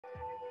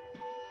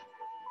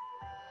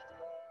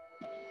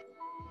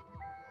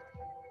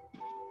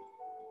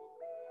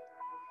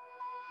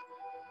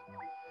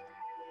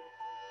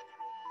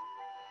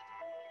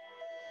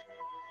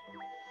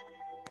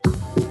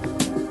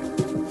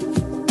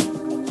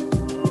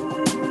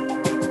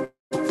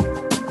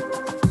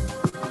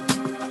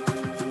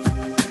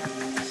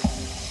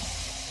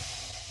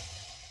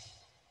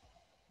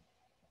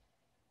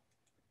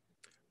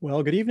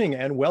Well, good evening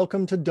and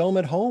welcome to Dome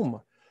at Home.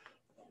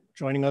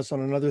 Joining us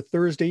on another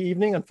Thursday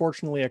evening,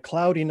 unfortunately a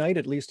cloudy night,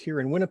 at least here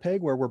in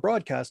Winnipeg, where we're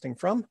broadcasting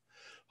from.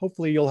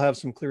 Hopefully you'll have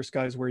some clear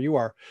skies where you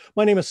are.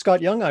 My name is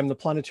Scott Young. I'm the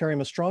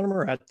planetarium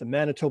astronomer at the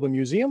Manitoba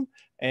Museum,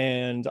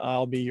 and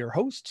I'll be your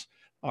host.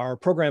 Our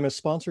program is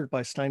sponsored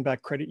by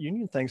Steinbach Credit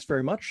Union. Thanks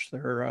very much.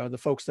 They're the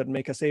folks that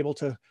make us able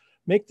to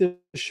make this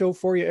show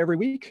for you every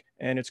week,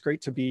 and it's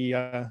great to be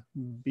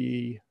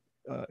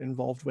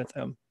involved with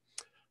them.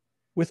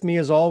 With me,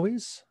 as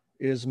always,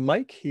 is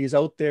Mike. He's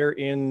out there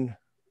in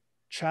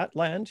chat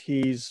land.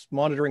 He's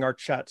monitoring our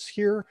chats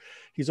here.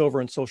 He's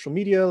over on social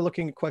media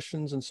looking at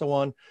questions and so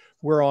on.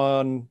 We're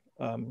on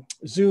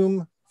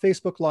Zoom,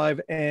 Facebook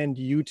Live, and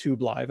YouTube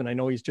Live. And I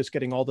know he's just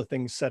getting all the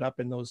things set up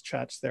in those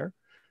chats there.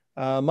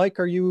 Mike,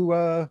 are you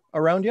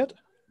around yet?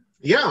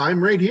 Yeah,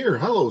 I'm right here.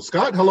 Hello,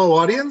 Scott. Hello,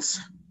 audience.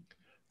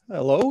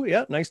 Hello.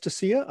 Yeah, nice to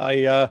see you.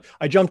 I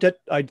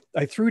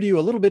threw to you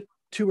a little bit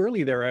too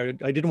early there. I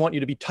didn't want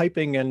you to be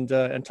typing and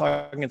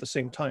talking at the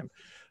same time.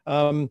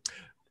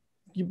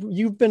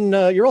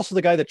 You're also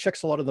the guy that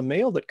checks a lot of the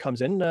mail that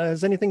comes in.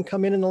 Has anything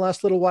come in the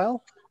last little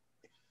while?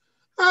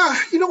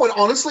 You know what?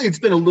 Honestly, it's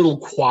been a little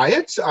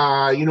quiet.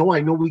 I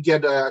know we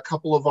get a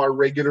couple of our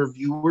regular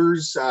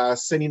viewers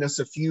sending us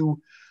a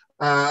few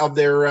of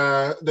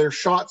their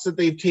shots that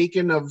they've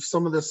taken of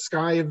some of the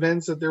sky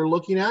events that they're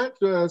looking at.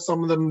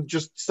 Some of them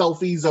just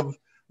selfies of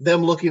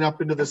them looking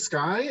up into the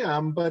sky.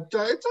 But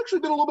it's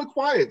actually been a little bit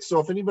quiet. So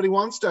if anybody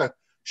wants to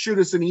shoot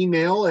us an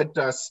email at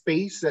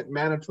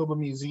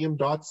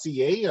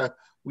space@manitobamuseum.ca.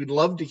 We'd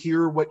love to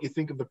hear what you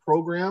think of the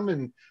program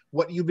and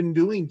what you've been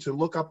doing to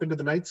look up into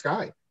the night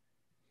sky.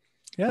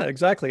 Yeah,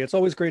 exactly. It's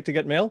always great to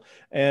get mail.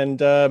 And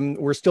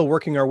we're still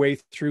working our way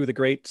through the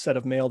great set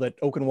of mail that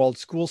Oakenwald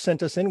School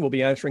sent us in. We'll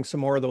be answering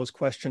some more of those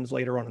questions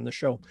later on in the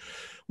show.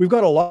 We've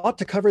got a lot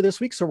to cover this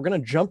week, so we're going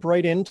to jump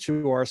right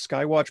into our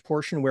Skywatch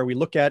portion where we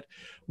look at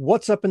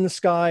what's up in the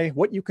sky,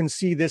 what you can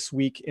see this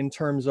week in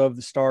terms of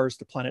the stars,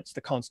 the planets,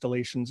 the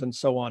constellations, and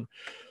so on.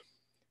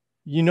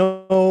 You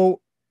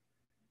know,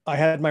 I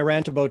had my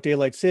rant about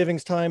daylight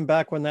savings time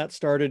back when that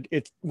started.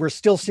 We're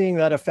still seeing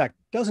that effect.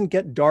 It doesn't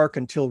get dark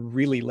until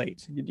really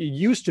late. It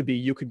used to be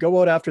you could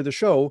go out after the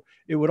show,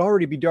 it would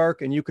already be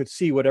dark and you could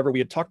see whatever we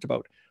had talked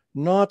about.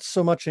 Not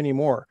so much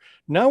anymore.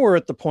 Now we're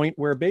at the point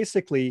where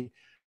basically,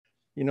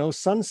 you know,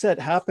 sunset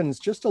happens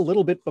just a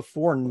little bit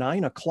before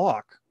 9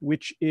 o'clock,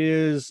 which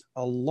is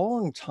a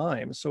long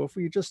time. So if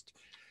we just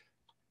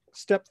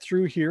step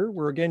through here,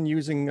 we're again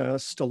using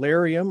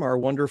Stellarium, our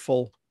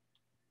wonderful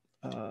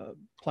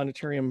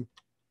planetarium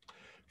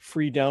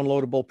free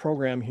downloadable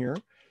program here.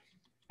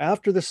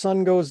 After the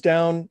sun goes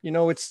down, you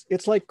know, it's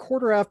like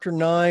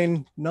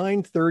 9:15,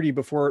 9:30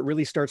 before it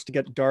really starts to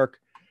get dark.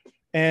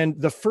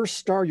 And the first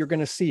star you're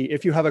going to see,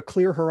 if you have a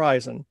clear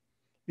horizon,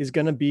 is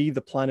going to be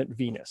the planet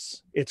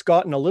Venus. It's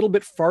gotten a little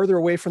bit farther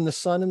away from the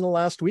sun in the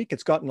last week.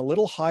 It's gotten a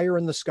little higher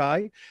in the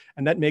sky,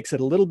 and that makes it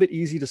a little bit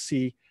easier to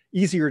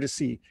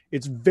see.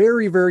 It's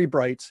very, very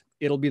bright.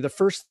 It'll be the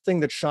first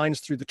thing that shines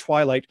through the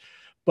twilight,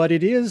 but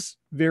it is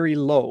very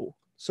low.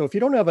 So if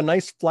you don't have a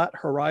nice flat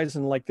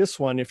horizon like this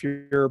one, if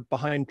you're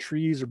behind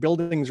trees or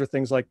buildings or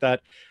things like that,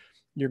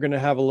 you're going to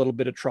have a little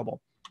bit of trouble.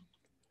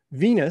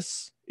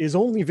 Venus is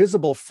only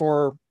visible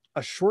for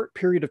a short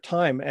period of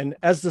time. And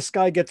as the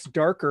sky gets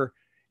darker,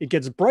 it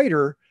gets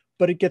brighter,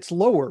 but it gets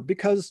lower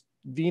because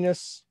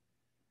Venus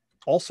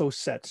also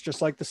sets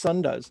just like the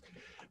sun does.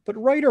 But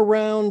right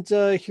around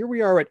here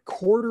we are at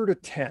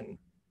 9:45.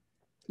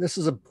 This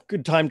is a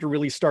good time to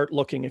really start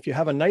looking. If you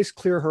have a nice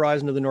clear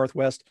horizon to the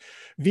northwest,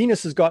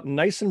 Venus has gotten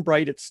nice and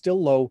bright. It's still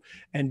low.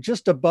 And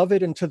just above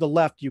it and to the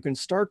left, you can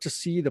start to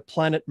see the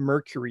planet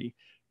Mercury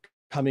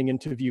coming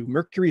into view.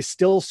 Mercury is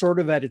still sort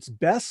of at its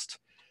best,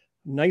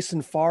 nice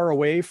and far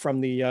away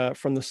from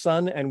the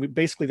sun. And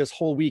basically this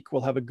whole week,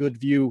 we'll have a good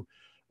view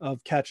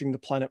of catching the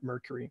planet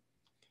Mercury.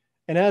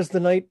 And as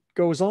the night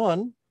goes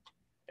on,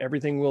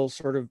 everything will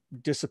sort of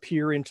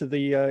disappear into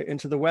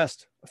the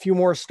west. A few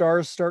more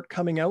stars start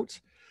coming out.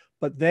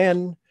 But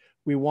then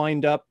we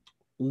wind up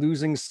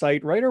losing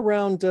sight right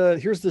around,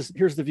 here's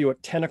the view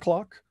at 10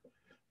 o'clock.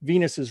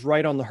 Venus is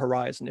right on the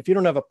horizon. If you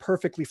don't have a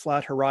perfectly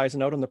flat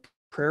horizon out on the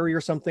prairie or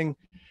something,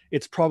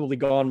 it's probably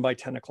gone by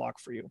 10 o'clock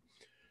for you.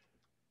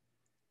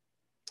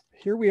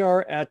 Here we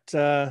are at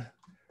right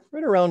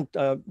around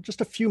just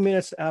a few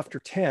minutes after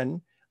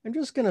 10. I'm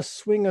just going to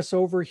swing us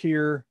over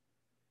here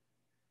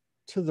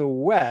to the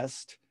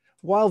west.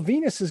 While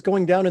Venus is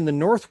going down in the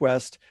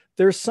northwest,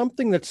 there's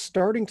something that's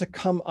starting to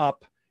come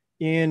up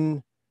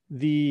in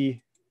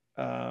the,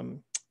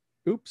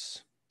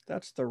 oops,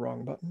 that's the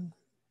wrong button,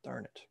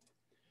 darn it.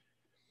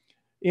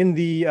 In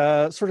the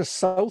sort of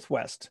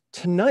southwest.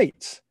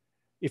 Tonight,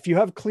 if you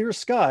have clear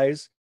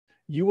skies,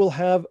 you will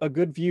have a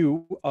good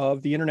view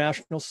of the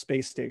International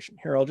Space Station.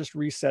 Here, I'll just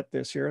reset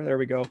this here, there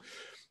we go.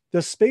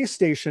 The space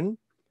station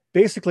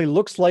basically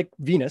looks like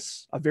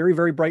Venus, a very,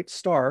 very bright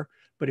star,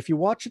 but if you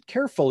watch it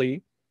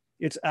carefully,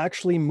 it's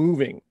actually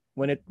moving.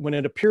 When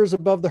it appears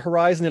above the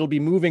horizon, it'll be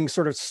moving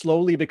sort of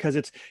slowly because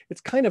it's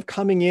kind of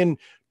coming in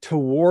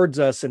towards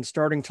us and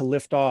starting to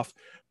lift off.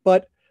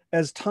 But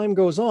as time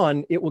goes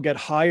on, it will get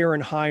higher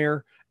and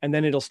higher, and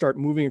then it'll start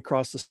moving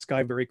across the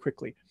sky very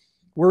quickly.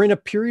 We're in a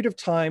period of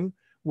time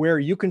where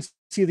you can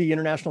see the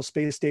International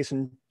Space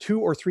Station 2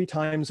 or 3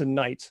 times a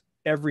night,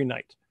 every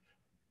night,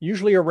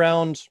 usually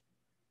around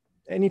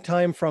any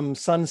time from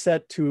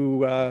sunset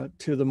to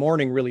the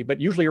morning, really, but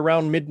usually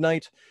around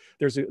midnight,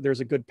 there's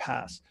a good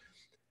pass.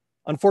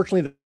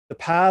 Unfortunately, the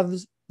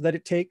paths that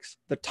it takes,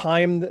 the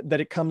time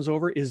that it comes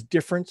over is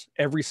different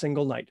every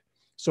single night.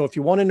 So if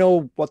you want to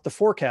know what the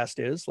forecast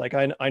is, like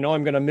I know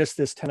I'm going to miss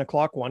this 10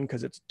 o'clock one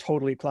because it's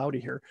totally cloudy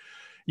here,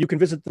 you can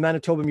visit the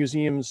Manitoba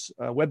Museum's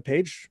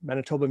webpage,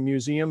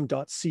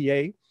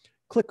 manitobamuseum.ca,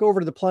 click over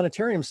to the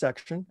planetarium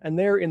section, and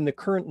there in the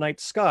current night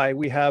sky,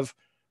 we have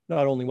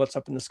not only what's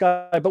up in the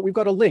sky, but we've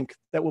got a link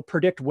that will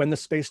predict when the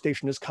space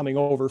station is coming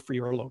over for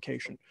your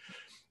location.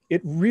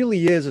 It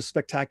really is a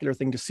spectacular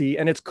thing to see.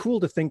 And it's cool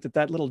to think that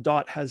that little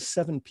dot has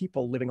 7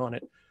 people living on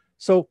it.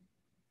 So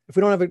if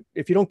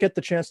you don't get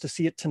the chance to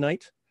see it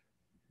tonight,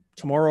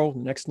 tomorrow,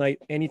 next night,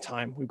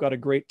 anytime, we've got a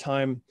great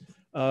time,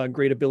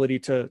 great ability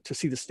to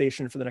see the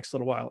station for the next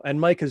little while.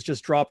 And Mike has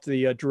just dropped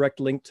the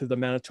direct link to the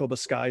Manitoba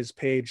Skies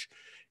page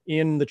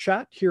in the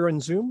chat here on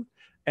Zoom.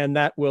 And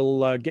that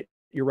will get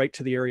you right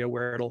to the area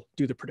where it'll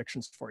do the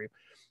predictions for you.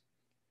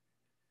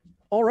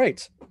 All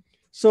right.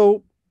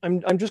 So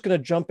I'm just going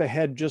to jump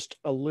ahead just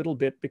a little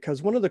bit,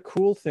 because one of the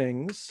cool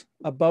things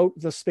about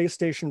the space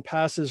station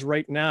passes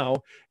right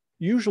now,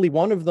 usually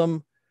one of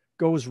them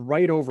goes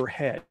right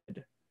overhead,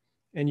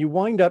 and you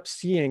wind up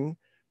seeing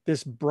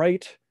this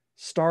bright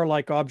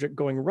star-like object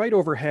going right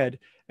overhead.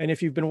 And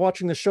if you've been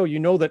watching the show, you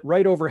know that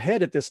right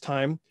overhead at this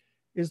time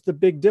is the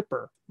Big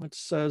Dipper.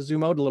 Let's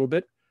zoom out a little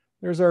bit.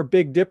 There's our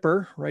Big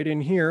Dipper right in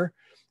here.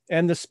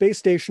 And the space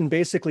station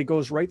basically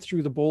goes right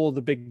through the bowl of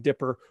the Big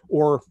Dipper,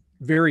 or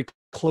very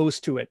close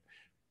to it,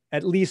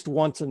 at least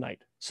once a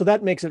night. So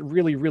that makes it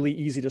really, really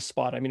easy to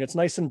spot. I mean, it's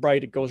nice and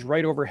bright. It goes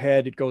right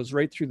overhead. It goes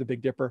right through the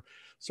Big Dipper.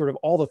 Sort of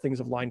all the things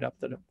have lined up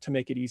to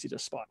make it easy to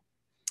spot.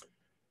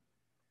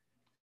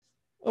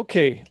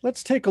 Okay,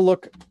 let's take a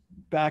look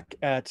back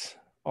at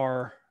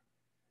our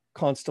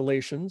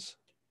constellations.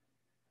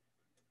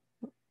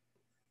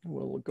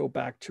 We'll go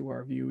back to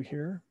our view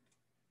here.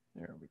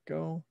 There we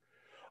go.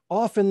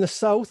 Off in the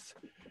south,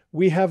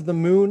 we have the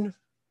moon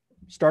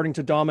starting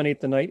to dominate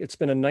the night. It's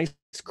been a nice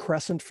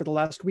crescent for the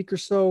last week or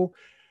so.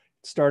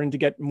 It's starting to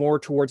get more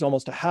towards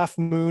almost a half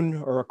moon,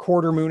 or a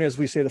quarter moon, as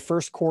we say, the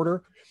first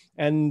quarter.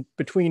 And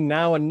between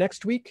now and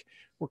next week,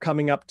 we're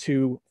coming up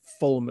to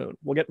full moon.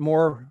 We'll get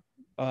more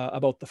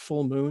about the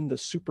full moon, the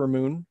super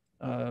moon,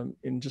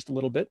 in just a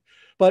little bit.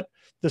 But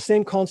the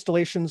same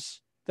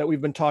constellations that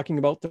we've been talking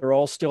about, they're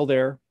all still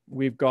there.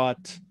 We've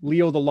got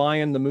Leo the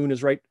Lion. The moon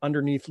is right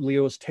underneath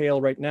Leo's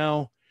tail right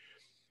now.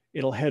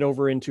 It'll head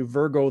over into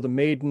Virgo the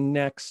Maiden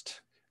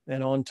next,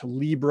 then on to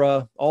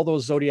Libra. All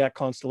those zodiac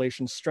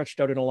constellations stretched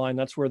out in a line.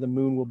 That's where the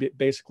moon will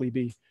basically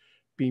be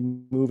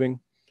moving.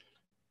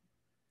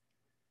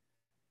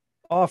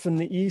 Off in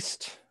the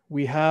east,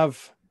 we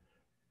have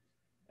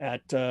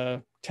at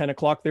 10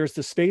 o'clock, there's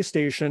the space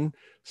station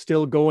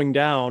still going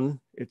down.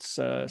 It's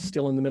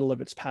still in the middle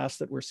of its path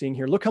that we're seeing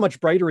here. Look how much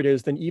brighter it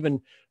is than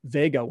even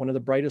Vega, one of the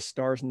brightest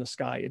stars in the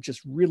sky. It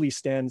just really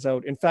stands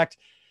out. In fact,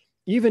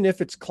 even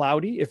if it's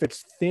cloudy, if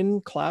it's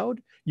thin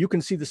cloud, you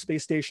can see the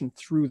space station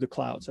through the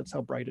clouds. That's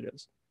how bright it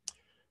is.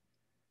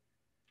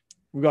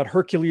 We've got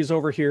Hercules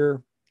over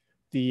here,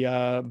 the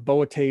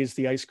Boötes,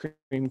 the ice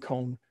cream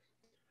cone.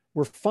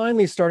 We're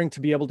finally starting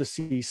to be able to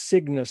see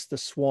Cygnus, the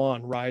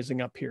swan,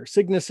 rising up here.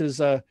 Cygnus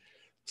is a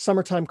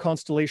summertime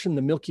constellation.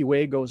 The Milky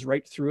Way goes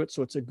right through it,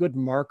 so it's a good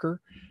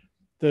marker.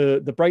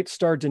 The bright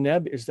star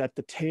Deneb is at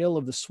the tail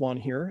of the swan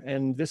here,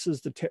 and this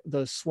is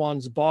the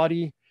swan's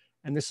body,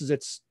 and this is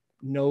its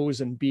nose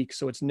and beak.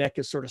 So its neck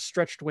is sort of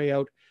stretched way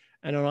out,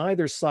 and on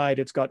either side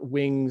it's got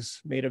wings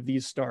made of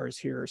these stars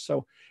here.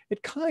 So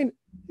it kind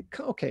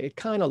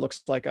of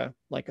looks like a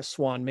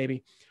swan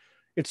maybe.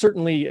 It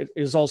certainly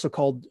is also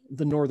called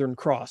the Northern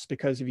Cross,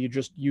 because if you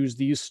just use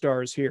these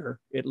stars here,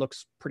 it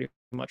looks pretty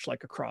much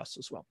like a cross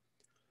as well.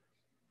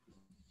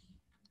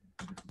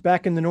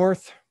 Back in the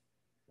north,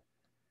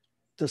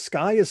 the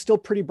sky is still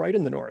pretty bright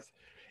in the north.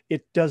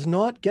 It does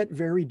not get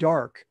very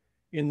dark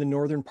in the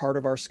northern part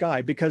of our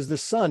sky, because the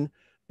sun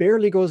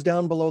barely goes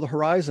down below the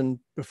horizon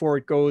before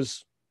it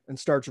goes and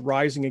starts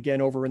rising again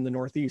over in the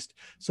northeast.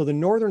 So the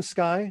northern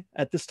sky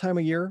at this time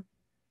of year,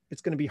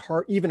 it's going to be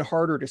even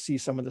harder to see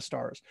some of the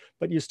stars,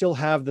 but you still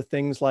have the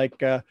things like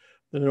the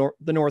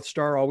North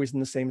Star always in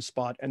the same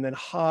spot, and then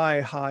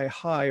high, high,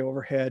 high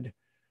overhead,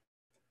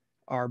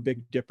 our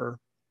Big Dipper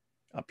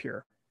up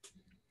here.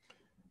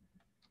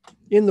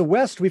 In the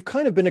west, we've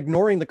kind of been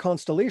ignoring the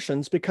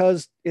constellations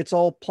because it's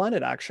all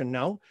planet action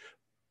now.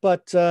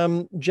 But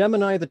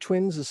Gemini, the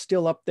twins, is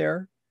still up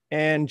there.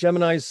 And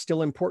Gemini is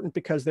still important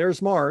because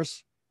there's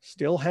Mars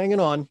still hanging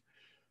on,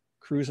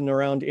 cruising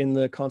around in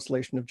the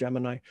constellation of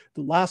Gemini.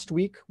 The last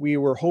week, we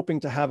were hoping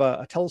to have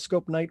a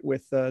telescope night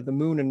with the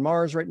moon and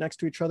Mars right next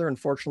to each other.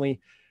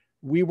 Unfortunately,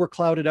 we were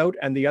clouded out,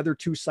 and the other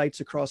two sites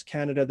across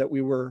Canada that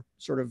we were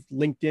sort of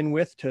linked in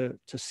with to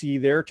see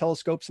their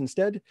telescopes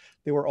instead,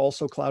 they were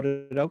also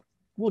clouded out.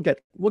 We'll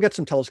get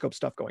some telescope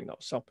stuff going though.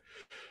 So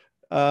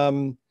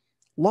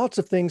lots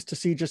of things to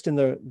see just in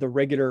the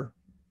regular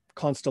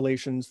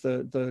constellations,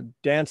 the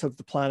dance of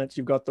the planets.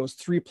 You've got those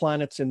 3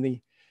 planets in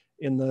the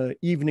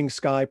evening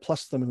sky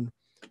plus the moon.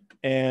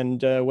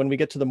 And when we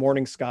get to the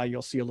morning sky,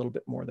 you'll see a little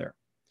bit more there.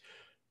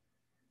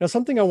 Now,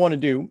 something I want to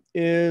do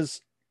is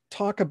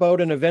talk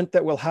about an event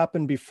that will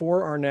happen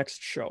before our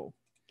next show.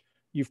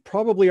 You've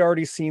probably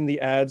already seen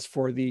the ads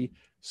for the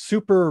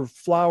super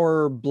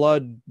flower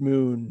blood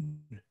moon,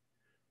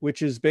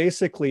 which is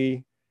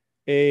basically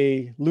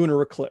a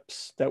lunar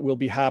eclipse that will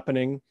be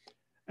happening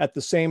at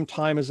the same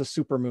time as a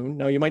supermoon.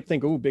 Now you might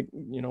think, oh, big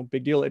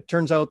deal. It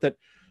turns out that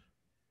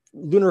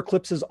lunar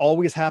eclipses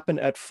always happen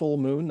at full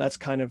moon. That's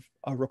kind of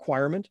a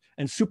requirement.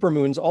 And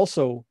supermoons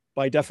also,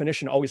 by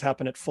definition, always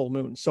happen at full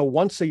moon. So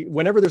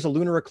whenever there's a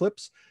lunar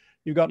eclipse,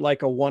 you got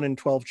like a 1 in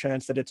 12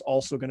 chance that it's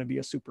also going to be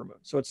a supermoon.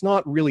 So it's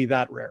not really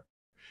that rare.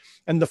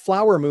 And the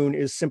flower moon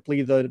is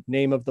simply the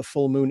name of the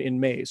full moon in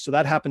May. So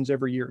that happens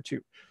every year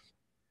too.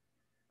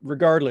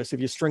 Regardless,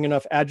 if you string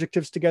enough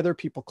adjectives together,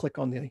 people click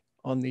on the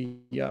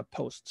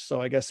posts.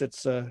 So I guess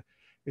it's a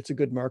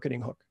good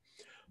marketing hook.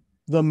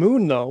 The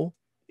moon, though,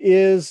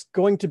 is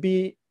going to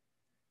be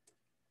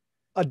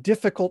a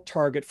difficult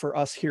target for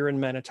us here in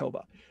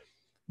Manitoba.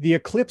 The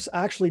eclipse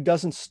actually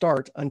doesn't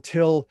start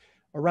until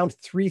around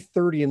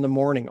 3:30 in the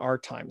morning our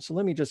time. So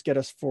let me just get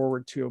us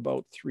forward to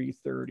about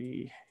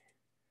 3:30.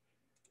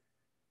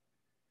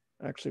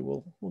 Actually,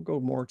 we'll go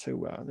more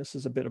to this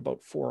is a bit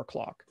about 4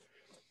 o'clock.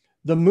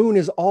 The moon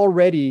is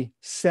already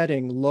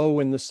setting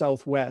low in the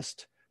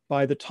southwest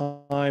by the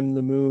time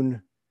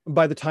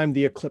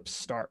the eclipse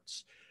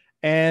starts.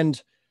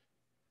 And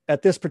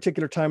at this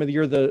particular time of the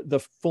year,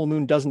 the full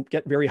moon doesn't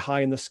get very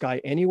high in the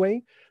sky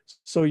anyway.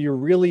 So you're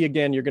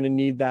going to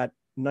need that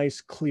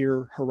nice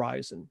clear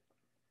horizon.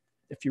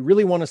 If you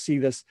really want to see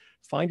this,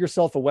 find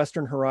yourself a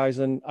western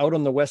horizon out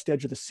on the west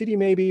edge of the city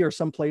maybe, or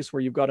someplace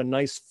where you've got a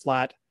nice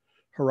flat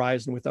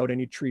horizon without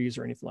any trees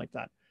or anything like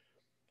that.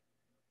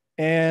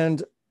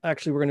 And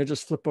actually, we're going to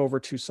just flip over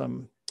to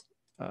some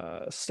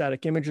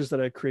static images that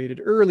I created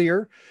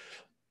earlier.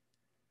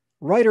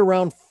 Right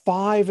around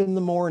 5 in the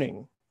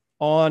morning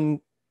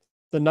on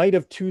the night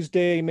of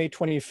Tuesday, May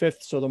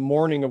 25th, so the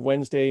morning of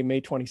Wednesday, May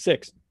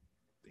 26th,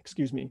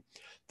 excuse me,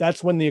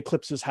 that's when the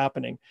eclipse is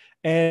happening.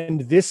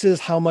 And this is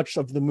how much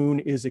of the moon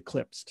is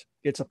eclipsed.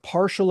 It's a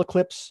partial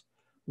eclipse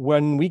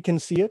when we can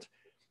see it.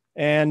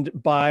 And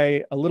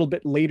by a little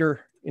bit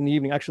later in the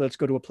evening, actually, let's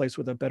go to a place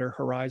with a better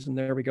horizon.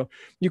 There we go.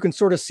 You can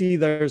sort of see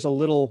there's a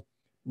little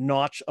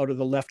notch out of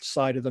the left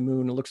side of the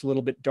moon. It looks a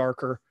little bit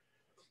darker.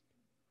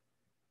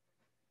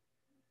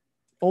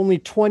 Only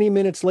 20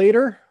 minutes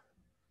later,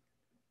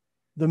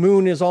 the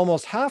moon is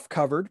almost half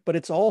covered, but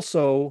it's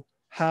also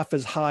half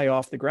as high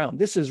off the ground.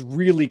 This is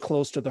really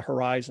close to the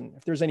horizon.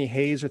 If there's any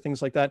haze or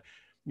things like that,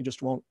 you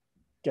just won't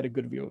get a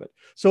good view of it.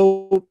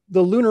 So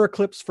the lunar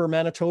eclipse for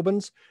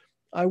Manitobans,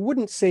 I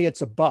wouldn't say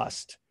it's a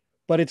bust,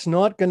 but it's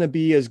not going to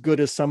be as good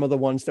as some of the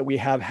ones that we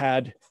have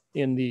had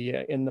in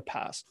the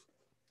past.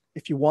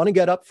 If you want to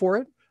get up for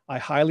it, I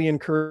highly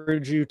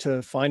encourage you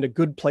to find a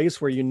good place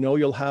where you know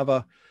you'll have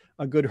a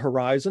good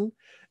horizon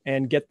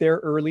and get there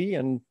early.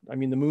 And I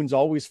mean, the moon's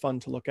always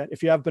fun to look at.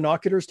 If you have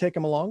binoculars, take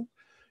them along.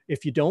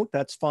 If you don't,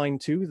 that's fine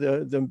too.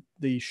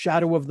 The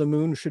shadow of the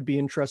moon should be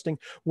interesting.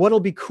 What'll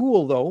be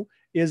cool though,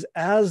 is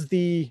as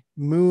the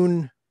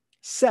moon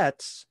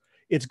sets,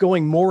 it's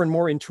going more and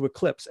more into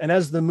eclipse. And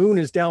as the moon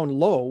is down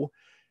low,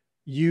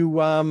 you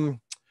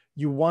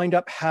wind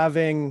up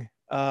having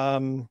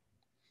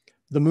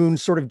the moon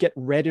sort of get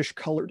reddish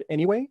colored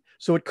anyway.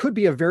 So it could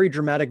be a very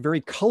dramatic,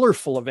 very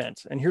colorful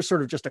event. And here's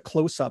sort of just a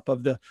close-up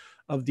of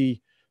the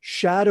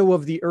shadow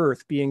of the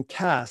Earth being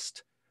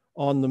cast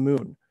on the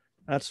moon.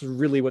 That's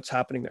really what's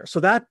happening there. So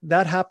that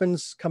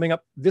happens coming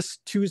up this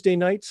Tuesday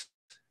night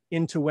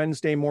into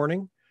Wednesday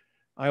morning.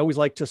 I always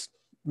like to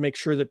make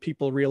sure that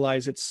people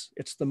realize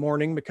it's the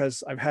morning,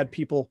 because I've had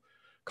people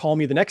call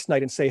me the next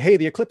night and say, hey,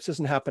 the eclipse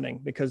isn't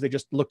happening, because they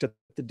just looked at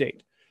the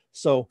date.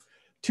 So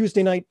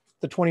Tuesday night,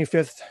 the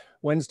 25th,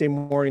 Wednesday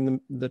morning,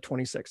 the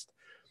 26th.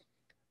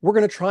 We're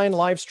going to try and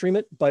live stream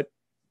it, but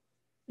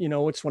you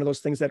know, it's one of those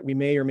things that we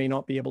may or may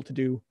not be able to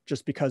do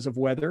just because of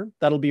weather.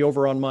 That'll be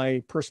over on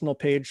my personal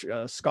page,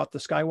 Scott the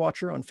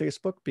Skywatcher on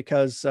Facebook,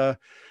 because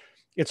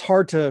it's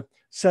hard to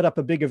set up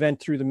a big event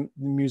through the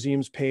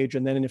museum's page.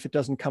 And then if it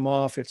doesn't come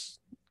off, it's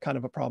kind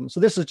of a problem. So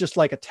this is just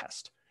like a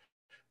test.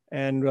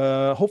 And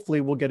hopefully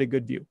we'll get a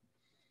good view.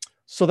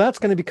 So that's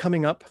going to be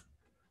coming up.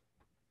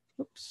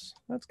 Oops,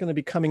 that's going to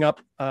be coming up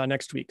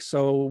next week.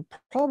 So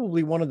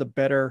probably one of the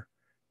better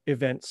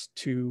events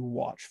to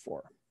watch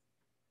for.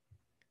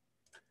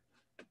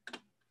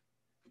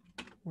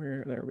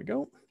 There we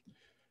go.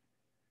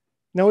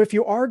 Now, if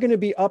you are going to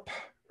be up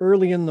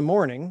early in the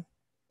morning,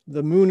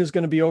 the moon is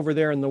going to be over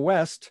there in the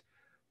west.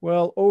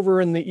 Well,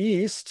 over in the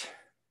east,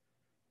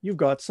 you've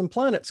got some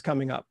planets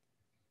coming up.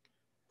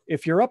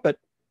 If you're up at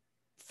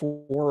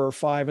 4 or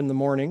 5 in the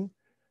morning,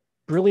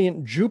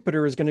 brilliant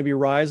Jupiter is going to be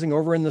rising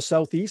over in the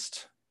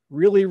southeast,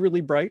 really,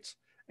 really bright.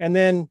 And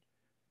then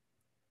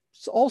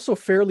it's also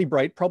fairly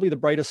bright, probably the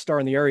brightest star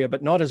in the area,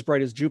 but not as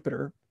bright as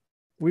Jupiter.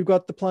 We've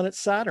got the planet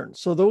Saturn.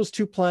 So those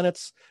two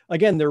planets,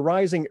 again, they're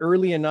rising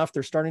early enough.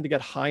 They're starting to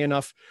get high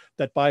enough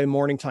that by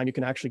morning time, you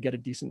can actually get a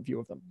decent view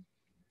of them.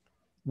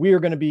 We are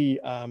going to be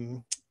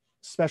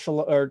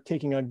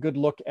taking a good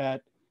look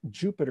at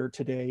Jupiter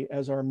today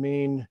as our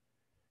main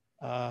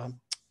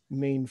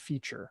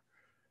feature.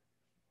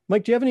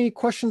 Mike, do you have any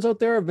questions out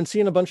there? I've been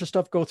seeing a bunch of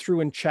stuff go through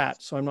in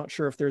chat, so I'm not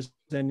sure if there's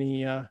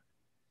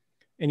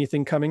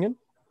anything coming in.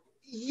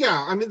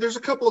 Yeah, I mean, there's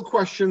a couple of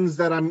questions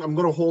that I'm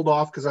going to hold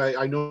off because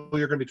I know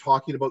you're going to be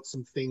talking about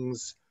some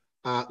things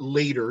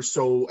later.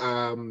 So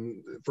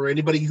for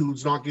anybody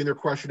who's not getting their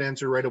question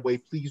answered right away,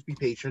 please be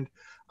patient.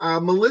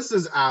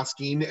 Melissa's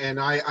asking, and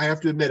I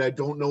have to admit, I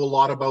don't know a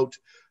lot about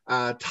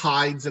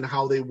tides and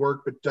how they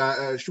work,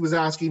 but she was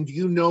asking, do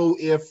you know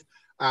if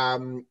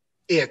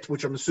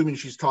which I'm assuming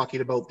she's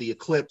talking about the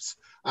eclipse,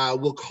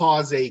 will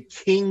cause a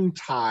king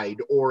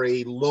tide or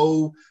a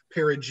low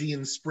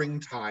perigean spring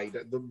tide?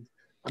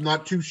 I'm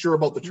not too sure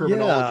about the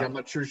terminology. Yeah. I'm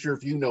not sure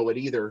if you know it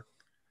either.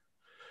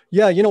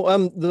 Yeah, you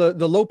know,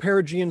 the low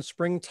perigean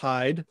spring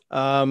tide,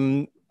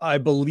 I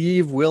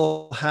believe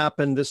will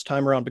happen this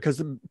time around, because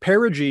the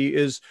perigee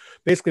is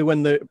basically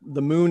when the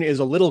moon is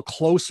a little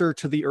closer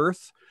to the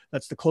Earth.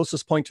 That's the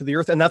closest point to the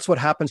Earth, and that's what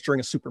happens during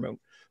a supermoon.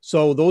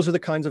 So those are the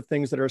kinds of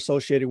things that are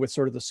associated with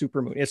sort of the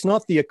supermoon. It's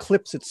not the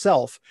eclipse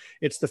itself.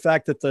 It's the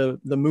fact that the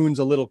moon's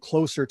a little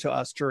closer to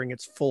us during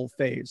its full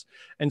phase.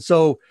 And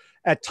so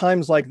at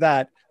times like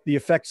that, the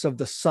effects of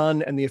the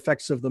sun and the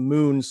effects of the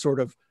moon sort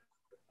of,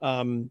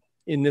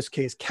 in this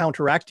case,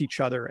 counteract each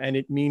other. And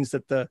it means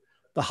that the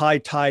high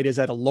tide is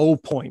at a low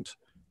point,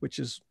 which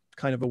is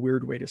kind of a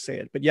weird way to say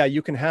it. But yeah,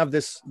 you can have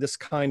this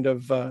kind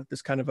of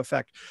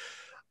effect.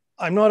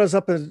 I'm not as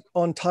up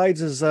on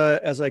tides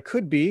as I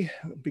could be,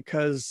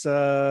 because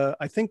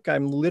I think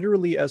I'm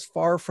literally as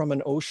far from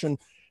an ocean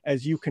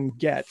as you can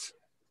get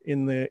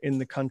in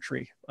the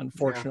country,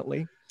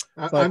 unfortunately. Yeah.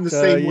 I'm the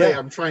same way.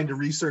 I'm trying to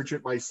research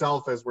it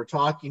myself as we're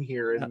talking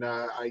here, and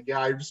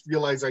I just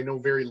realized I know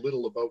very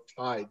little about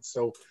tides.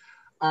 So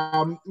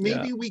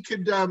maybe we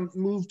could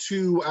move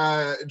to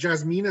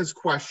Jasmina's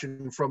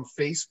question from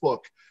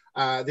Facebook.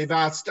 They've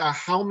asked,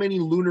 how many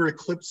lunar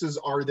eclipses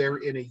are there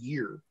in a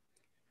year?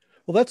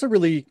 Well, that's a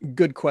really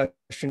good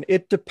question.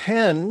 It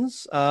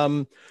depends.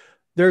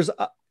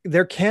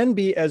 There can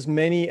be as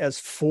many as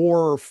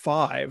 4 or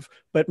 5,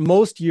 but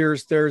most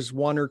years there's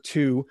 1 or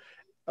 2,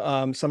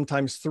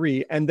 sometimes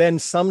 3. And then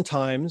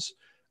sometimes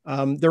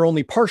they're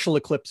only partial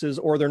eclipses,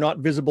 or they're not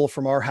visible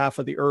from our half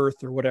of the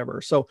Earth or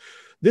whatever. So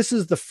this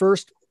is the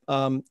first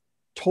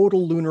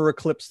total lunar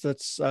eclipse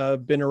that's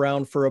been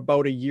around for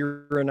about 1.5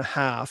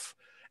 years.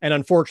 And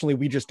unfortunately,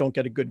 we just don't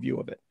get a good view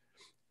of it.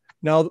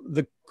 Now,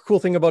 the cool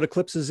thing about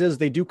eclipses is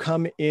they do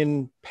come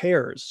in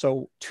pairs.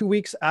 So 2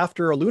 weeks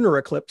after a lunar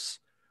eclipse,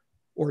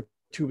 or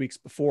 2 weeks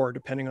before,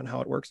 depending on how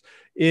it works,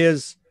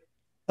 is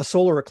a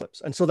solar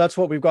eclipse. And so that's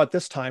what we've got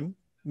this time.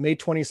 May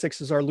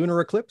 26th is our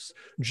lunar eclipse.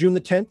 June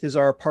the 10th is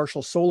our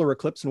partial solar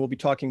eclipse. And we'll be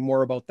talking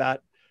more about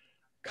that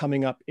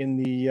coming up in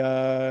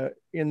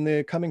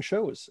the coming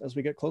shows as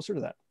we get closer to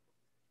that.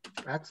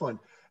 Excellent.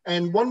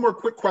 And one more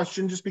quick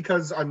question, just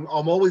because I'm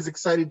always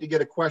excited to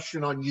get a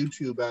question on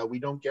YouTube. We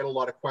don't get a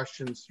lot of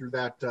questions through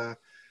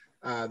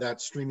that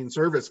streaming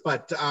service.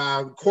 But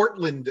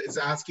Cortland is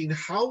asking,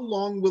 how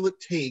long will it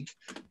take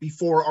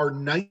before our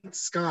night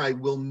sky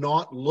will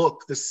not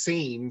look the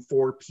same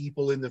for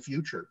people in the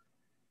future?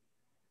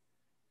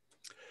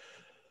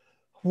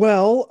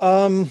 Well,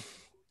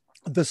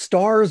 the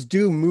stars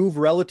do move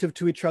relative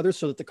to each other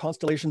so that the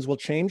constellations will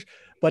change,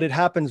 but it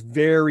happens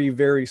very,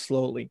 very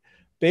slowly.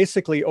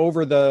 Basically,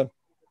 over the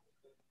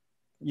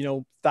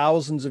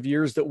thousands of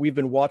years that we've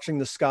been watching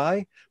the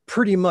sky,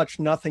 pretty much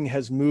nothing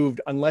has moved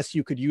unless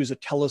you could use a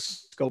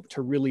telescope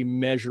to really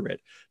measure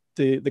it.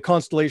 The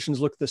constellations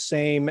look the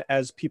same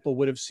as people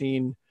would have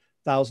seen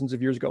thousands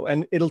of years ago,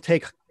 and it'll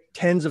take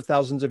tens of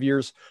thousands of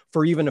years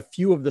for even a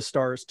few of the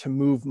stars to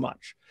move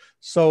much.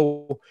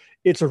 So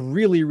it's a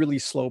really, really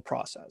slow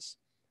process.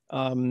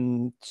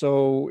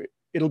 So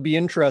it'll be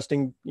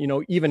interesting.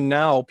 Even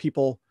now,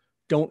 people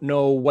don't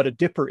know what a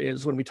dipper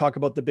is when we talk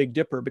about the Big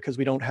Dipper, because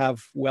we don't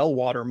have well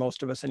water,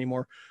 most of us,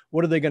 anymore.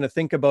 What are they going to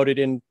think about it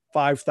in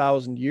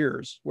 5,000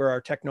 years, where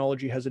our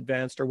technology has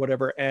advanced or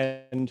whatever,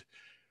 and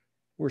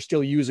we're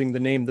still using the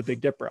name the Big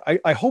Dipper?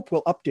 I hope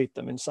we'll update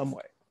them in some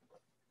way.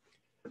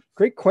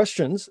 Great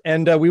questions,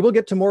 and we will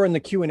get to more in the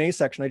Q&A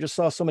section. I just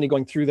saw so many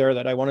going through there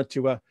that I wanted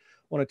to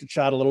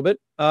chat a little bit.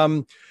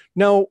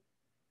 Now,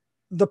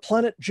 the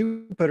planet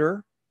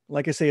Jupiter,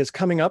 like I say, is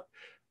coming up.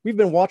 We've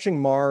been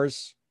watching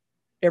Mars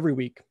every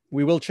week.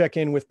 We will check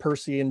in with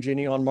Percy and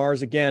Ginny on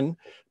Mars again,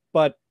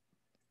 but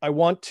I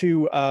want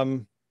to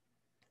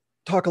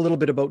talk a little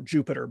bit about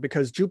Jupiter,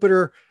 because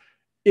Jupiter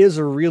is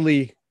a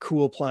really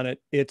cool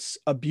planet. It's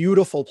a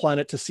beautiful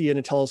planet to see in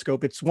a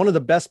telescope. It's one of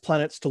the best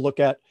planets to look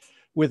at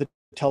with a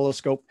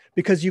telescope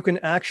because you can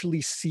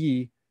actually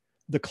see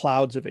the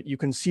clouds of it. You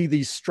can see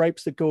these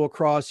stripes that go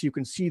across. You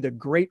can see the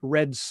great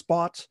red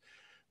spot,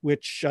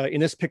 which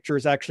in this picture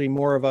is actually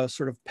more of a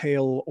sort of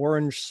pale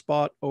orange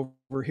spot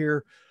over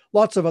here.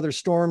 Lots of other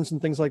storms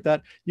and things like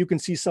that. You can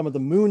see some of the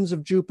moons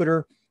of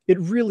Jupiter. It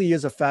really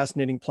is a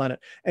fascinating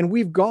planet. And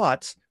we've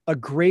got a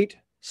great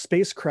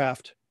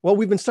spacecraft. Well,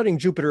 we've been studying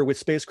Jupiter with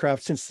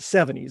spacecraft since the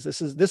 70s.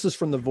 This is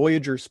from the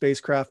Voyager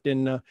spacecraft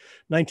in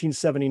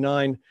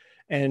 1979,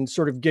 and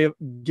sort of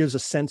gives a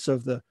sense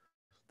of the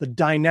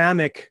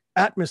dynamic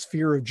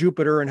atmosphere of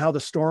Jupiter and how the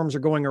storms are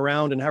going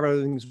around and how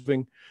everything's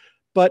moving.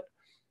 But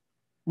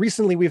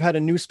recently we've had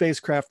a new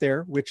spacecraft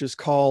there, which is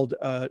called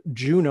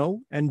Juno,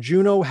 and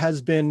Juno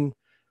has been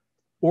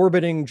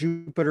orbiting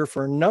Jupiter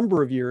for a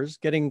number of years,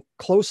 getting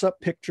close-up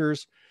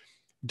pictures,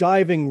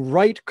 diving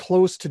right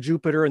close to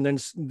Jupiter and then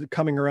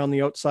coming around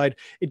the outside.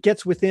 It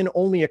gets within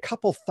only a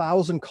couple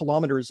thousand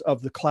kilometers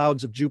of the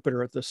clouds of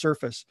Jupiter at the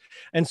surface.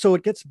 And so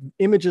it gets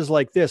images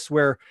like this,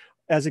 where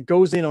as it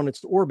goes in on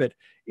its orbit,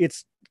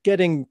 it's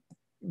getting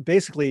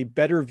basically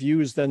better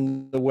views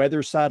than the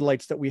weather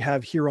satellites that we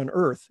have here on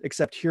Earth,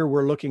 except here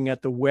we're looking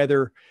at the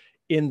weather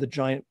in the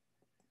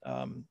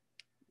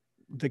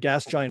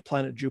gas giant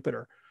planet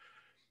Jupiter.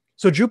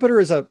 So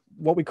Jupiter is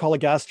what we call a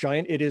gas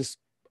giant. It is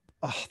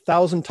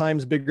 1,000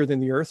 times bigger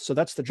than the Earth. So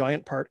that's the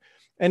giant part.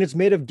 And it's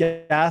made of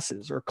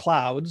gases or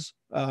clouds,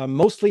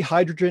 mostly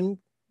hydrogen,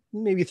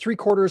 maybe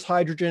 3/4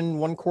 hydrogen,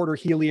 1/4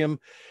 helium,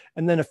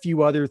 and then a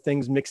few other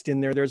things mixed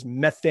in there. There's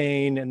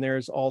methane and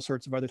there's all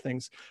sorts of other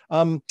things.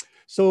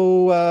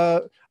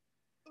 So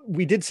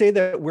we did say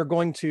that we're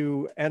going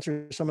to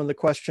answer some of the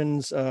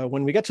questions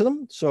when we get to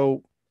them.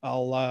 So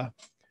I'll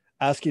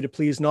ask you to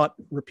please not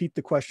repeat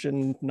the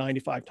question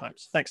 95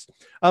 times. Thanks.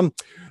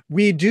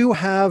 We do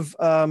have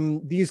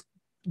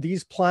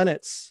these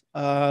planets,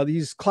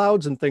 these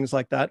clouds and things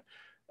like that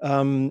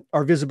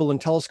are visible in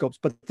telescopes,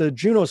 but the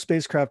Juno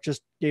spacecraft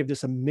just gave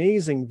this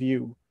amazing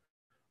view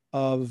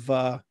of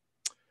the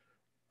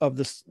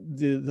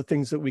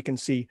things that we can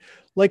see.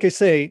 Like I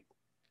say,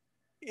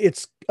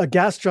 it's a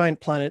gas giant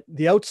planet.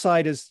 The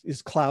outside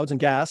is clouds and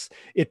gas.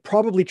 It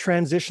probably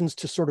transitions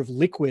to sort of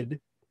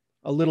liquid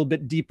a little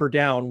bit deeper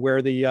down,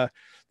 where the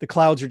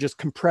clouds are just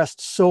compressed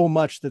so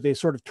much that they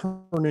sort of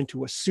turn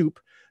into a soup.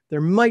 There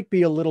might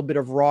be a little bit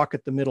of rock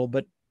at the middle,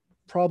 but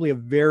probably a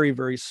very,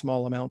 very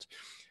small amount.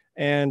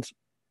 And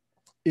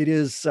it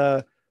is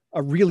a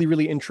really,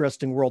 really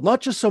interesting world,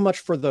 not just so much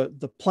for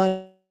the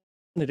planet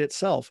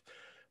itself,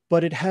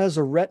 but it has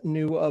a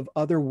retinue of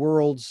other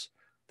worlds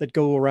that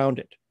go around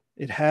it.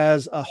 It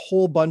has a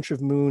whole bunch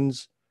of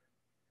moons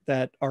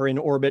that are in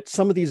orbit.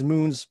 Some of these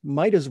moons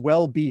might as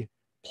well be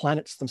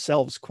planets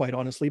themselves, quite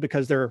honestly,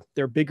 because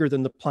they're bigger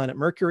than the planet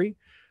Mercury.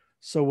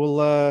 So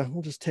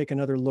we'll just take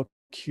another look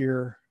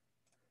here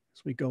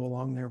as we go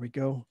along. There we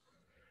go.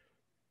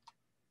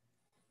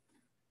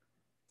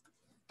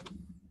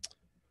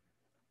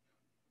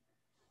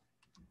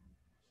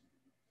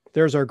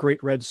 There's our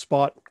great red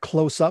spot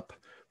close up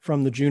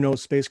from the Juno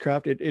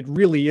spacecraft. It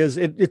really is.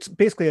 It's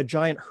basically a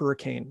giant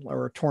hurricane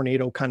or a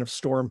tornado kind of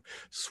storm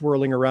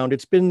swirling around.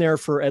 It's been there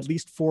for at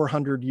least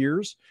 400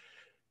 years.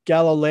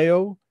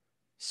 Galileo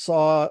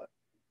saw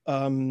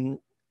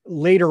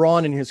later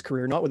on in his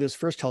career, not with his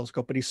first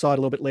telescope, but he saw it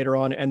a little bit later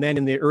on. And then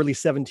in the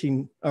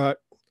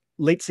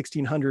late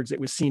 1600s, it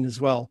was seen as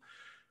well.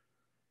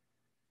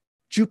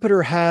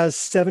 Jupiter has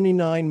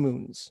 79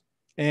 moons,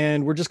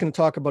 and we're just going to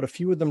talk about a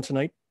few of them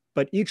tonight,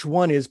 but each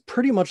one is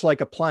pretty much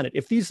like a planet.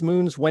 If these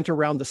moons went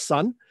around the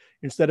sun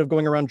instead of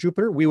going around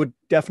Jupiter, we would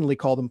definitely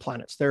call them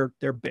planets. They're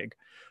big,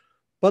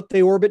 but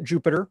they orbit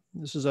Jupiter.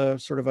 This is a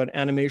sort of an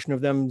animation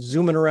of them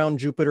zooming around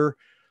Jupiter.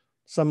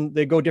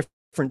 They go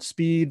different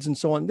speeds and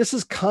so on. This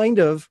is kind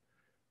of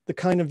the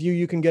kind of view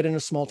you can get in a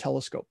small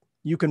telescope.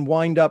 You can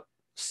wind up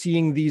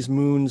seeing these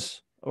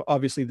moons.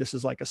 Obviously, this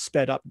is like a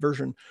sped up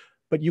version,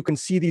 but you can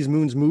see these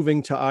moons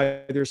moving to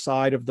either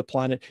side of the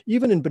planet.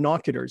 Even in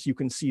binoculars, you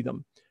can see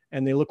them,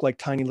 and they look like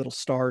tiny little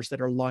stars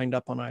that are lined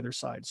up on either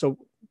side. So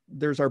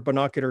there's our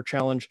binocular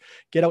challenge.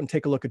 Get out and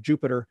take a look at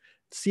Jupiter,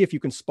 see if you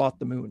can spot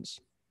the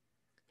moons.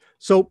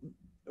 So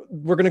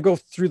we're going to go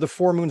through the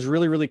 4 moons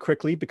really, really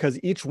quickly because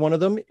each one of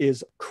them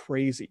is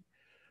crazy.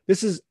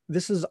 This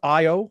is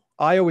Io.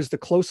 Io is the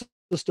closest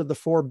of the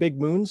 4 big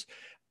moons,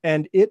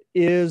 and it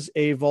is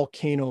a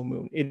volcano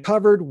moon. It's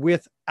covered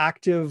with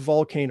active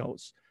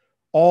volcanoes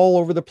all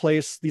over the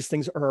place. These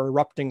things are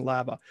erupting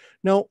lava.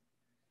 Now,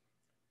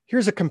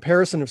 here's a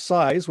comparison of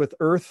size with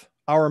Earth,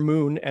 our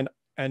moon,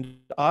 and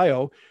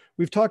Io.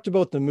 We've talked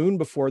about the moon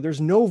before.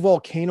 There's no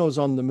volcanoes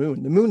on the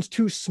moon. The moon's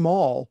too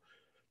small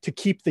to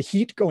keep the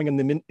heat going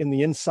in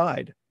the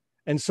inside.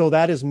 And so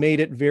that has made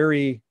it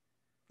very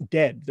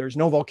dead. There's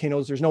no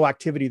volcanoes, there's no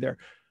activity there.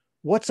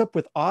 What's up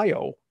with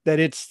Io that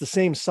it's the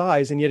same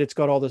size and yet it's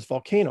got all this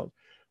volcano?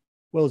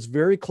 Well, it's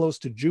very close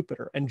to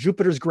Jupiter, and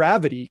Jupiter's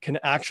gravity can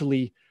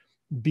actually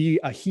be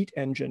a heat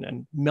engine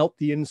and melt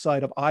the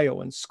inside of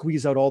Io and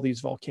squeeze out all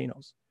these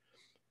volcanoes.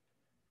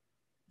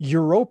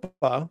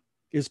 Europa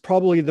is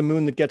probably the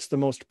moon that gets the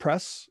most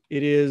press.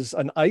 It is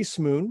an ice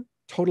moon,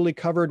 totally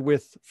covered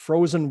with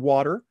frozen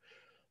water.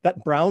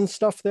 That brown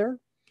stuff there,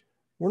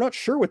 we're not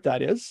sure what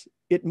that is.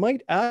 It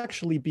might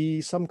actually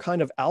be some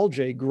kind of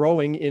algae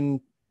growing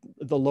in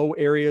the low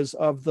areas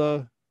of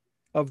the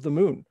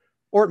moon,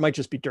 or it might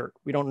just be dirt.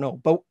 We don't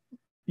know. But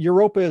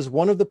Europa is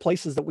one of the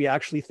places that we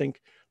actually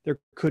think there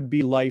could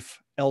be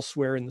life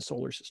elsewhere in the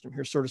solar system.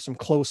 Here's sort of some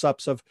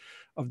close-ups of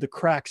the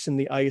cracks in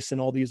the ice and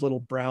all these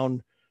little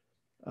brown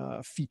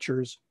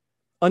features.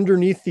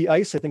 Underneath the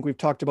ice, I think we've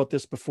talked about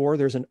this before,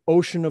 there's an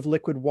ocean of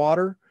liquid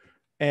water,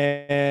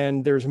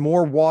 and there's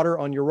more water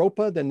on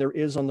Europa than there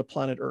is on the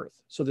planet Earth.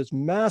 So this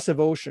massive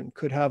ocean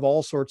could have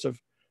all sorts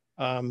of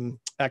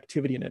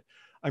activity in it.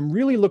 I'm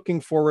really looking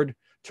forward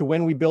to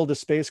when we build a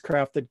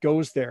spacecraft that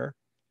goes there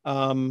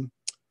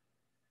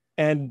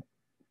and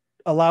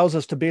allows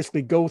us to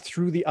basically go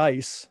through the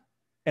ice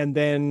and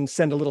then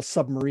send a little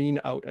submarine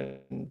out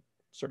and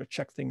sort of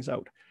check things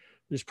out.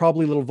 There's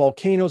probably little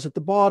volcanoes at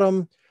the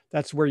bottom.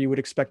 That's where you would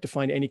expect to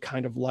find any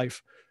kind of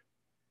life.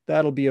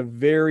 That'll be a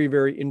very,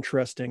 very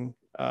interesting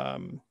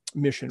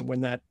mission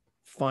when that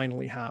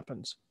finally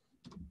happens.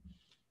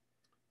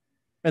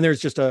 And there's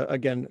just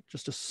again,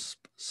 just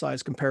a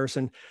size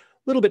comparison, a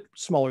little bit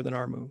smaller than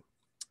our moon.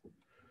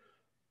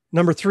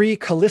 Number 3,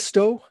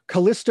 Callisto.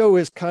 Callisto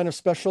is kind of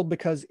special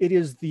because it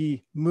is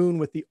the moon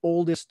with the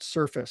oldest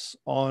surface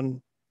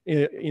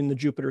in the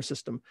Jupiter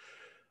system.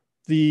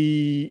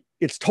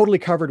 It's totally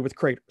covered with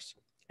craters,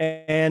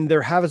 and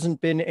there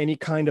hasn't been any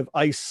kind of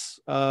ice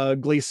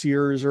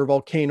glaciers or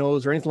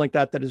volcanoes or anything like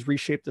that that has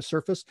reshaped the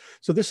surface.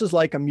 So this is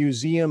like a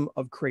museum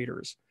of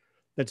craters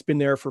that's been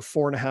there for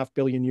 4.5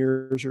 billion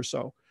years or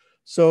so.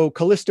 So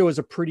Callisto is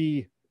a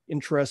pretty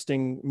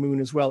interesting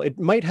moon as well. It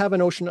might have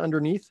an ocean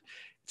underneath.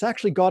 It's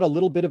actually got a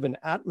little bit of an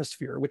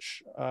atmosphere,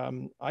 which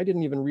I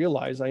didn't even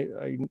realize.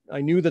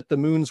 I knew that the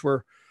moons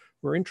were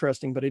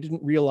interesting, but I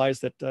didn't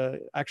realize that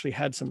actually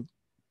had some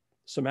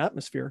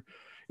atmosphere.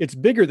 It's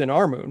bigger than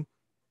our moon,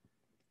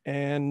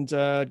 and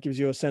it gives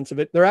you a sense of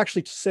it. They're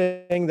actually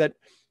saying that,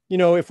 you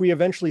know, if we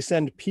eventually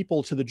send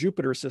people to the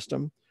Jupiter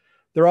system,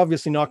 they're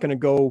obviously not going to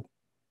go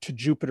to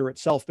Jupiter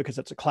itself because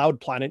it's a cloud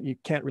planet. You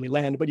can't really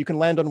land, but you can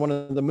land on one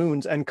of the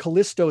moons. And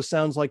Callisto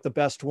sounds like the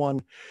best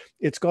one.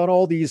 It's got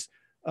all these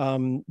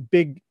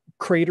big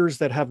craters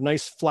that have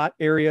nice flat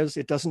areas.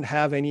 It doesn't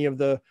have any of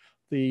the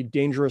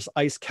dangerous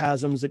ice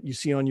chasms that you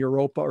see on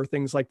Europa or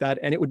things like that.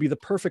 And it would be the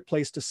perfect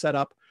place to set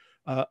up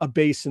a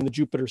base in the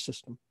Jupiter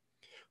system.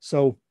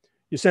 So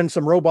you send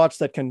some robots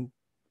that can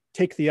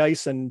take the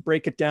ice and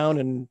break it down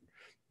and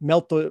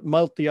melt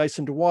the ice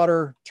into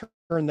water,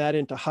 turn that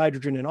into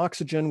hydrogen and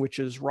oxygen, which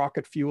is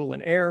rocket fuel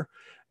and air.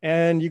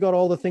 And you got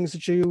all the things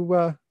that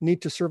you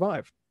need to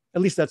survive.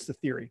 At least that's the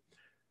theory.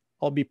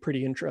 I'll be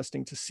pretty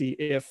interesting to see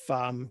if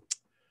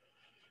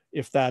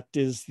that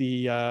is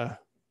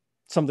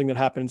something that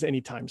happens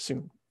anytime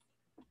soon.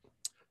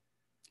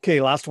 Okay,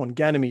 last one,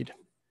 Ganymede.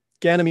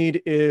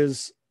 Ganymede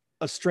is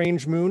a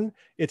strange moon.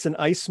 It's an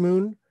ice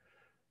moon.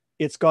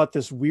 It's got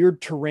this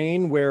weird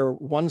terrain where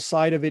one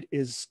side of it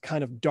is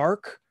kind of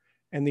dark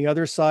and the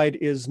other side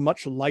is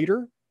much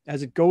lighter.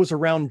 As it goes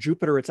around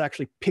Jupiter, it's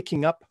actually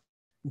picking up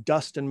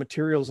dust and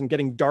materials and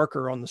getting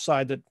darker on the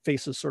side that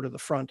faces sort of the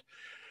front.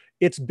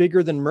 It's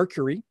bigger than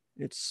Mercury.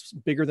 It's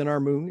bigger than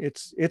our moon.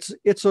 It's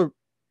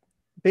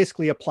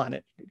basically a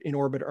planet in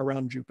orbit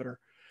around Jupiter.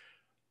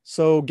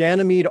 So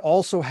Ganymede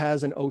also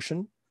has an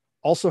ocean,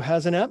 also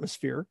has an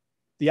atmosphere.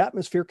 The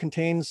atmosphere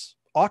contains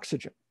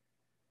oxygen.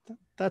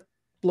 That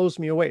blows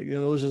me away. You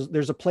know,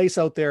 there's a place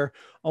out there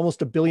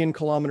almost 1 billion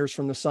kilometers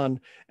from the sun,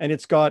 and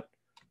it's got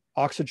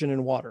oxygen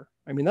and water.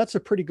 I mean, that's a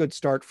pretty good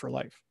start for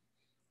life.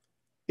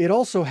 It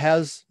also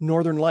has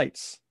northern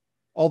lights,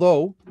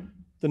 although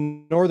the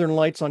northern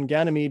lights on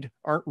Ganymede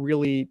aren't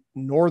really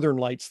northern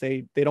lights.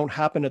 They don't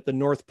happen at the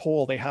North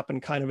Pole. They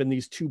happen kind of in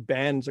these two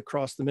bands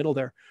across the middle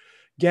there.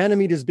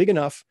 Ganymede is big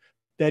enough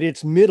that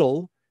its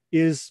middle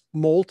is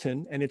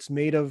molten and it's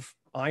made of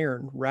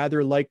iron,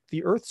 rather like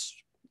the Earth's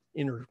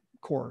inner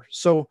core.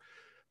 So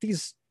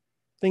these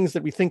things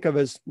that we think of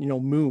as, you know,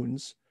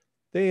 moons,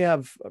 they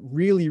have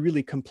really,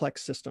 really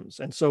complex systems.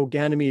 And so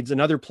Ganymede's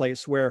another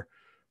place where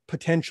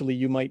potentially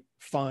you might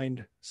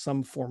find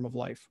some form of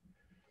life.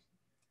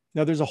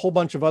 Now, there's a whole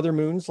bunch of other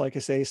moons, like I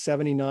say,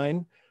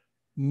 79.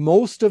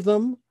 Most of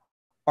them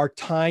are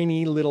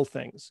tiny little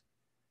things.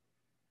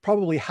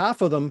 Probably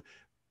half of them,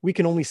 we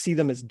can only see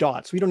them as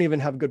dots. We don't even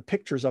have good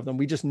pictures of them.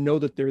 We just know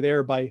that they're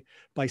there by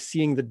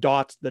seeing the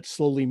dots that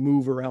slowly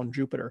move around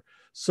Jupiter.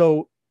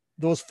 So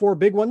those 4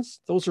 big ones,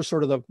 those are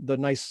sort of the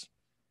nice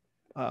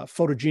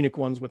photogenic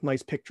ones with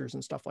nice pictures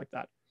and stuff like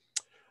that.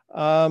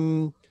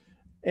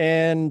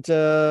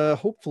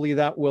 Hopefully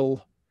that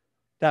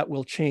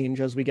will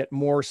change as we get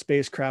more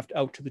spacecraft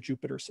out to the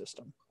Jupiter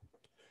system.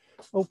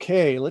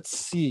 Okay, let's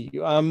see.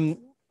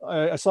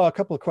 I saw a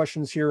couple of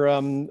questions here.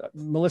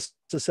 Melissa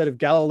said, if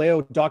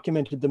Galileo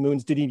documented the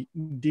moons, did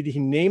he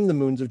name the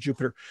moons of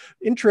Jupiter?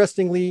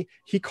 Interestingly,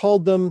 he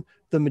called them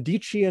the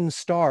Medicean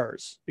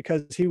stars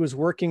because he was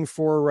working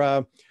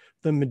for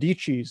the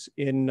Medicis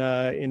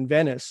in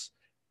Venice.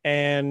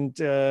 And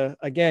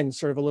again,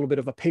 sort of a little bit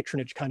of a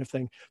patronage kind of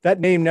thing. That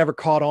name never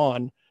caught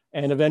on,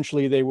 and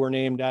eventually they were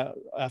named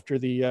after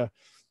the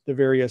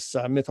various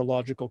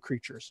mythological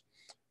creatures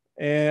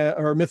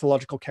or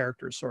mythological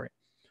characters. Sorry.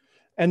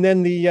 And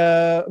then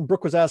the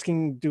Brooke was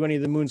asking, do any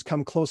of the moons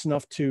come close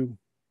enough to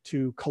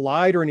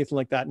collide or anything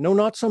like that? No,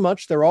 not so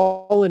much. They're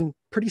all in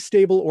pretty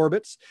stable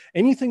orbits.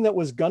 Anything that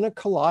was gonna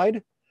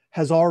collide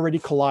has already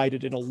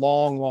collided in a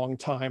long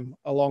time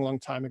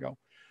ago,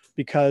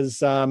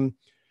 because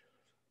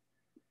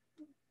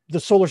the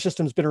solar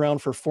system's been around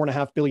for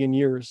 4.5 billion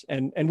years,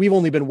 and we've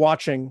only been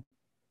watching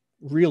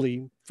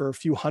really for a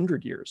few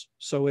hundred years.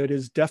 So it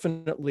is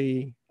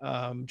definitely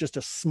just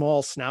a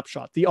small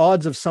snapshot. The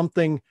odds of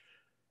something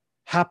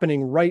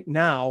happening right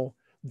now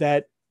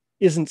that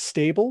isn't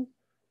stable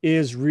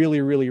is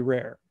really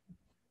rare.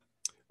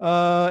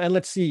 And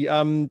let's see,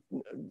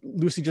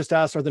 Lucy just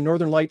asked, are the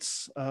northern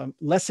lights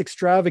less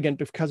extravagant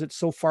because it's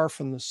so far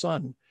from the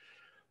sun?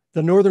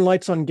 The northern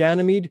lights on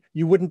Ganymede,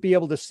 you wouldn't be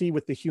able to see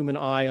with the human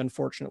eye,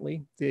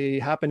 unfortunately. They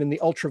happen in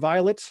the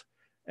ultraviolet,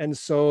 and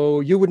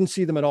so you wouldn't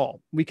see them at all.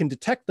 We can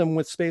detect them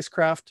with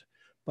spacecraft,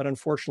 but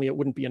unfortunately it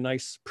wouldn't be a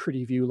nice,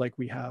 pretty view like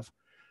we have.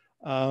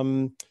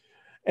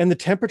 And the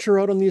temperature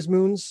out on these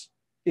moons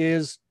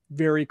is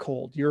very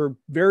cold. You're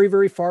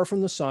very far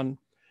from the sun,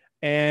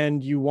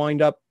 and you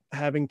wind up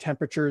having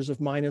temperatures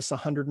of minus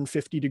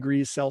 150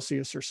 degrees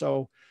Celsius or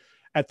so.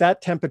 At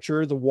that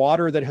temperature, the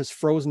water that has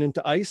frozen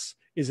into ice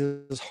is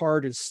as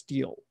hard as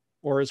steel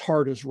or as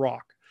hard as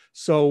rock.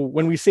 So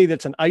when we say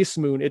that's an ice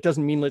moon, it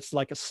doesn't mean it's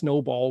like a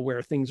snowball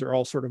where things are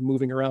all sort of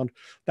moving around.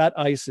 That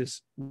ice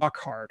is rock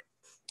hard.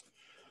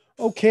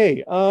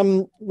 Okay,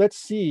 let's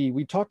see.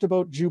 We talked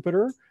about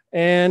Jupiter,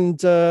 and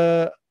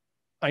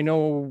I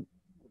know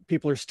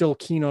people are still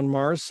keen on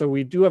Mars, so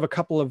we do have a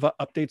couple of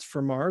updates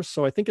for Mars.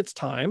 So I think it's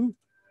time.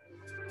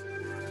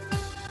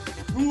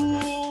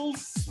 Cool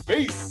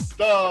space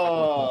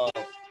stuff.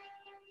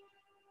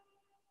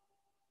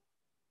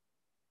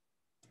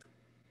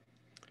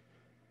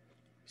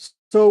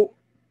 So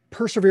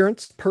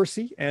Perseverance,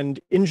 Percy, and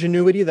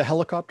Ingenuity, the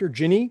helicopter,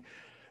 Ginny,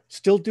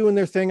 still doing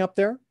their thing up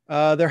there.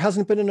 There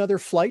hasn't been another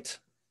flight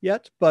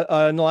yet, but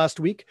in the last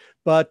week,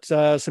 but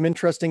some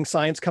interesting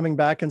science coming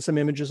back and some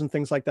images and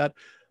things like that.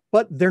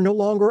 But they're no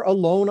longer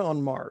alone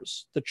on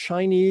Mars. The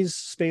Chinese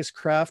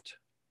spacecraft,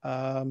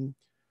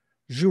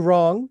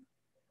 Zhurong,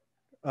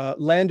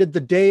 landed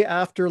the day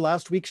after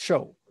last week's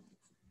show.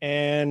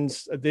 And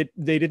they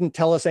didn't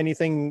tell us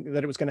anything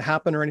that it was going to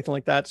happen or anything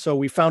like that. So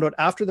we found out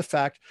after the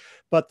fact,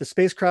 but the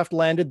spacecraft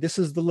landed. This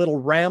is the little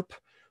ramp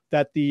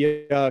that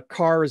the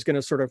car is going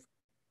to sort of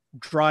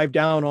drive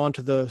down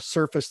onto the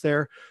surface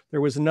there. There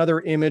was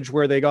another image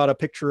where they got a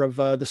picture of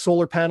the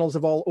solar panels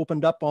have all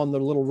opened up on the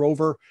little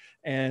rover,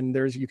 and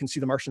you can see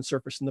the Martian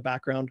surface in the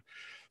background.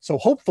 So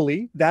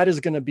hopefully that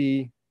is going to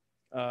be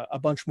a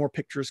bunch more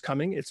pictures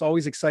coming. It's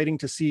always exciting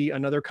to see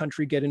another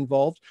country get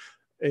involved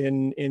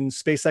in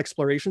space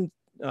exploration.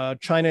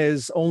 China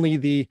is only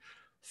the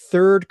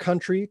third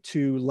country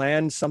to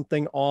land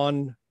something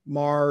on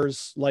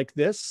Mars like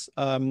this,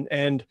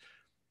 and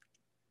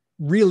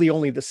really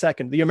only the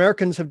second. The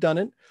Americans have done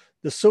it.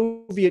 The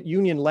Soviet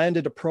Union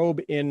landed a probe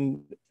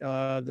in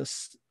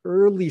the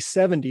early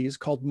 70s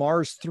called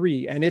Mars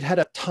 3, and it had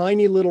a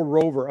tiny little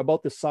rover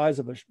about the size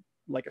of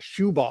like a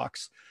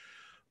shoebox.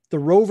 The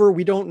rover,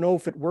 we don't know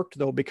if it worked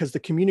though, because the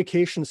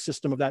communication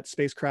system of that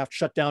spacecraft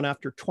shut down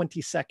after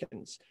 20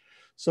 seconds.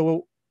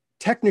 So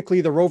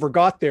technically the rover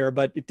got there,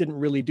 but it didn't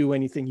really do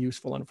anything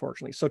useful,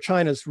 unfortunately. So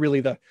China's really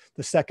the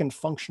second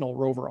functional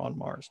rover on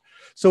Mars.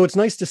 So it's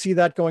nice to see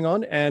that going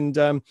on.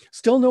 And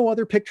still no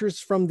other pictures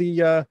from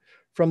the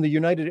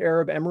United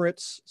Arab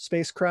Emirates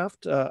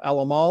spacecraft,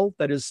 Al-Amal,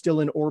 that is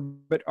still in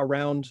orbit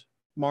around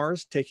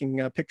Mars,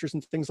 taking pictures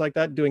and things like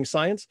that, doing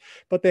science,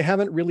 but they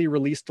haven't really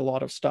released a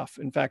lot of stuff.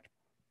 In fact,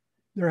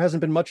 there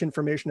hasn't been much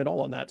information at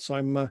all on that. So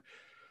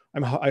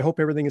I hope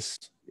everything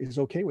is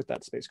okay with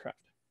that spacecraft.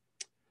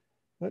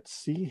 Let's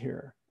see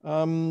here.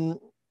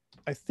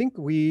 I think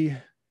we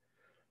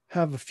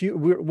have a few,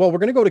 we're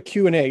going to go to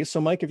Q&A. So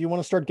Mike, if you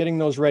want to start getting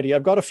those ready,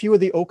 I've got a few of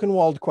the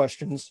Oakenwald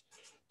questions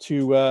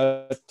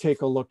to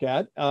take a look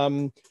at.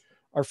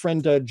 Our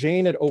friend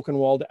Jane at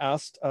Oakenwald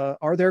asked,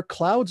 are there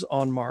clouds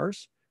on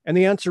Mars? And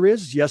the answer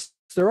is yes,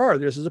 there are.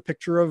 This is a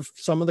picture of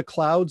some of the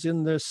clouds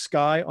in the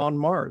sky on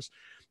Mars.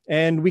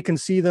 And we can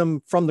see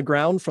them from the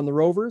ground, from the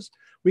rovers.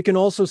 We can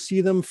also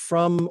see them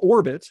from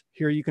orbit.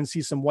 Here you can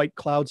see some white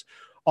clouds.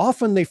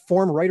 Often they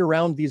form right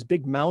around these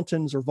big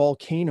mountains or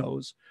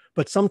volcanoes,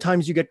 but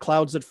sometimes you get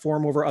clouds that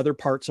form over other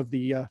parts of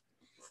the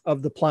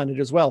planet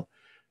as well.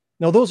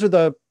 Now, those are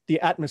the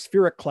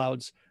atmospheric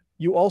clouds.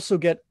 You also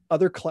get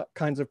other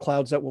kinds of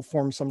clouds that will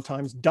form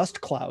sometimes, dust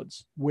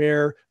clouds,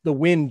 where the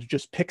wind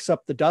just picks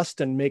up the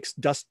dust and makes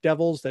dust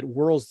devils that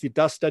whirls the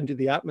dust into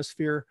the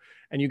atmosphere,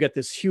 and you get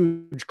this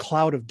huge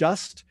cloud of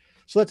dust.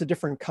 So that's a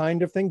different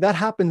kind of thing. That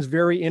happens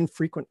very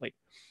infrequently.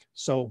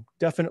 So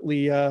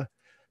definitely a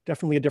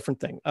different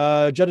thing.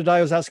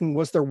 Jedediah was asking,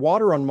 was there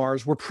water on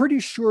Mars? We're pretty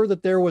sure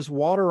that there was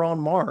water on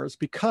Mars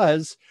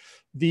because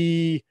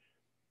the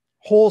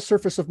whole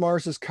surface of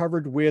Mars is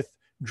covered with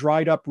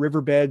dried up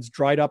riverbeds,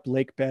 dried up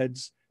lake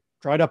beds,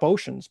 dried up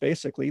oceans,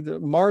 basically.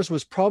 Mars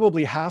was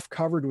probably half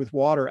covered with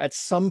water at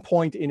some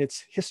point in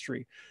its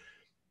history.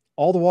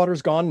 All the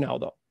water's gone now,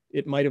 though.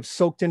 It might have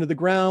soaked into the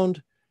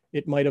ground.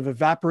 It might have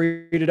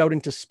evaporated out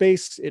into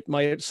space.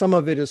 Some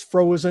of it is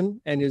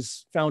frozen and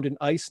is found in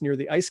ice near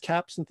the ice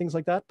caps and things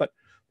like that. But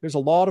there's a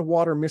lot of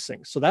water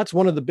missing. So that's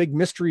one of the big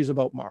mysteries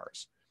about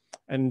Mars,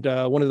 and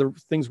one of the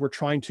things we're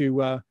trying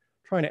to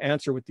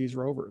answer with these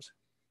rovers.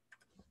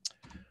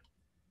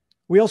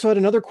 We also had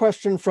another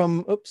question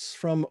from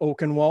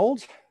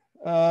Oakenwald.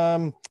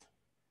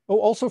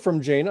 Also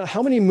from Jane.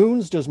 How many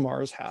moons does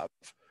Mars have?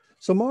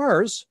 So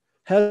Mars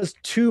has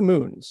 2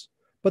 moons,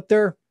 but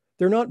they're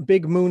not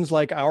big moons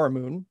like our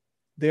moon.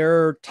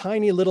 They're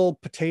tiny little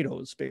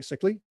potatoes,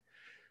 basically.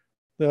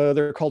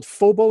 They're called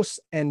Phobos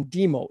and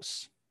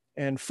Deimos.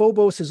 And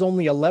Phobos is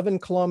only 11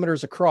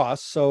 kilometers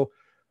across. So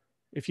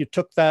if you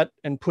took that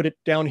and put it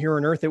down here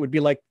on Earth, it would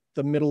be like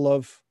the middle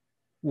of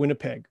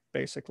Winnipeg,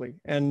 basically.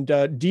 And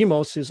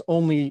Deimos is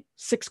only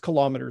 6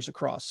 kilometers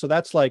across. So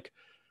that's like,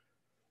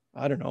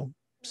 I don't know,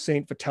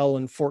 St. Vital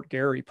and Fort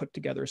Garry put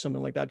together,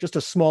 something like that, just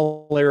a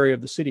small area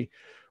of the city.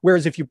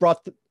 Whereas if you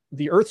brought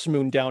the Earth's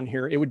moon down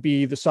here, it would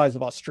be the size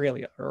of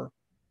Australia or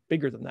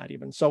bigger than that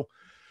even. So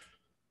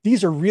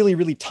these are really,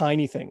 really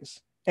tiny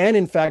things. And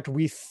in fact,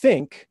 we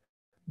think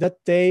that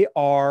they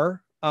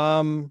are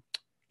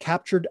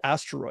captured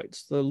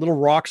asteroids, the little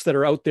rocks that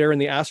are out there in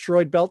the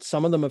asteroid belt.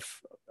 Some of them have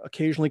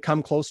occasionally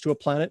come close to a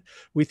planet.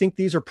 We think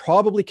these are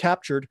probably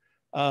captured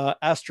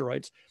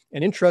asteroids.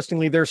 And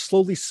interestingly, they're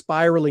slowly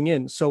spiraling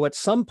in. So at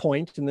some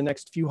point in the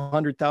next few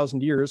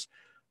 100,000 years,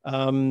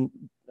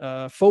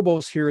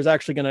 Phobos here is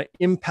actually going to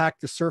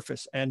impact the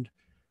surface and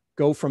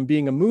go from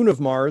being a moon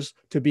of Mars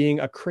to being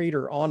a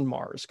crater on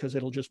Mars, because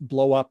it'll just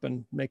blow up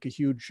and make a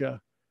huge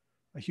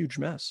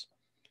mess.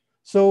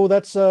 So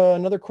that's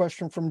another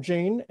question from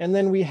Jane. And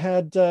then we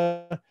had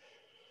another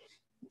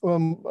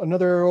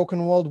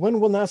Oakenwald. When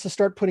will NASA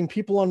start putting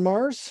people on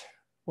Mars?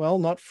 Well,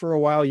 not for a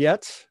while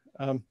yet.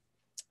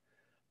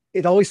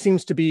 It always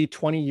seems to be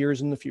 20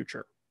 years in the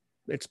future.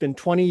 It's been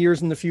 20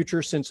 years in the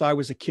future since I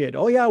was a kid.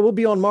 Oh yeah, we'll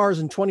be on Mars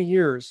in 20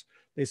 years,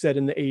 they said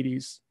in the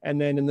 80s, and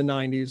then in the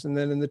 90s, and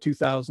then in the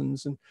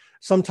 2000s. And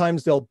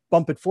sometimes they'll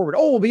bump it forward.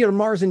 Oh, we'll be on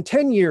Mars in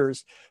 10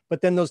 years.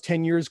 But then those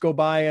 10 years go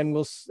by and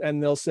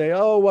they'll say,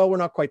 oh, well, we're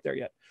not quite there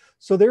yet.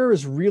 So there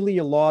is really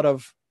a lot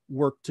of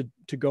work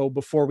to go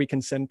before we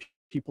can send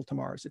people to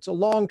Mars. It's a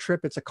long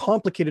trip. It's a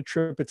complicated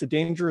trip. It's a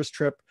dangerous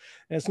trip.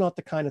 And it's not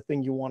the kind of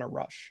thing you want to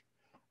rush.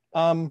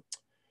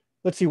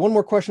 Let's see, one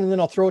more question, and then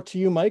I'll throw it to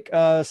you, Mike.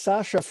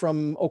 Sasha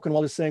from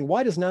Oakenwald is saying,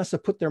 why does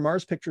NASA put their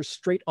Mars pictures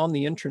straight on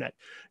the internet?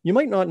 You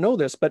might not know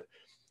this, but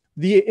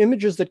the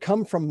images that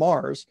come from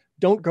Mars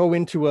don't go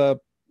into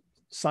a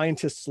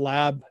scientist's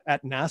lab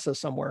at NASA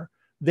somewhere.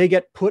 They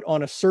get put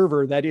on a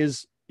server that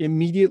is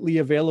immediately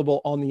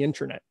available on the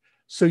internet.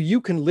 So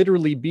you can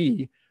literally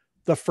be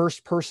the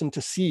first person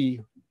to see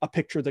a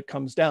picture that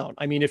comes down.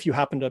 I mean, if you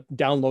happen to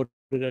download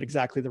it at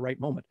exactly the right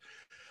moment.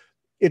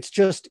 It's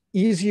just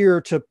easier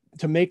to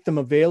make them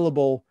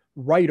available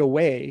right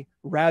away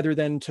rather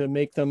than to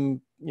make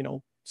them,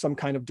 some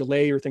kind of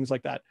delay or things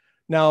like that.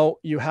 Now,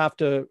 you have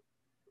to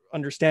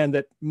understand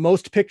that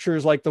most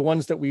pictures like the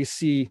ones that we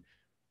see,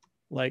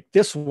 like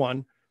this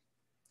one,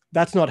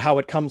 that's not how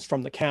it comes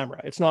from the camera.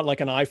 It's not like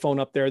an iPhone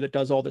up there that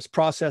does all this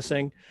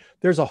processing.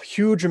 There's a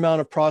huge amount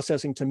of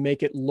processing to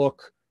make it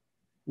look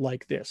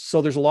like this.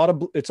 So there's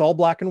it's all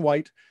black and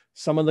white.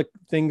 Some of the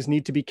things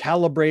need to be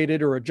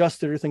calibrated or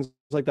adjusted or things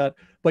like that,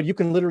 but you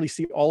can literally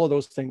see all of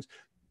those things.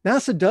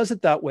 NASA does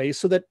it that way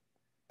so that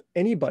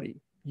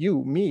anybody,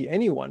 you, me,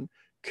 anyone,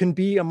 can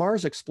be a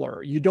Mars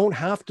explorer. You don't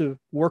have to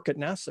work at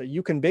NASA.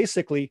 You can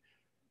basically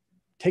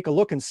take a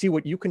look and see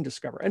what you can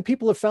discover. And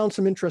people have found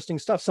some interesting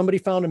stuff. Somebody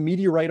found a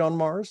meteorite on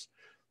Mars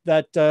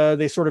that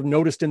they sort of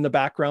noticed in the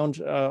background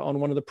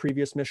on one of the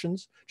previous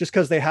missions, just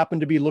because they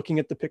happened to be looking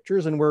at the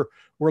pictures, and we're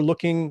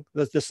looking,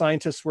 the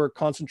scientists were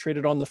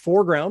concentrated on the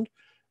foreground,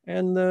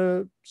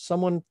 and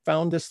someone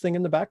found this thing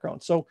in the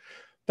background. So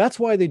that's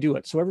why they do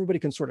it. So everybody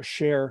can sort of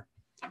share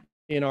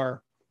in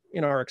our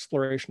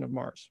exploration of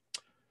Mars.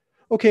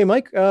 Okay,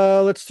 Mike,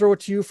 let's throw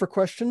it to you for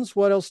questions.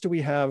 What else do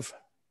we have?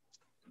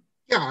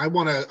 Yeah, I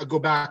want to go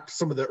back to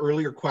some of the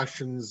earlier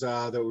questions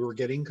that we were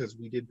getting, because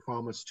we did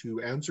promise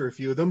to answer a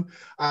few of them.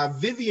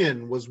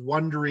 Vivian was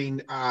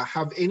wondering,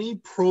 have any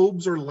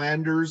probes or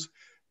landers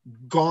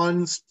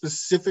gone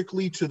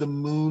specifically to the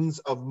moons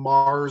of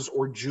Mars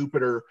or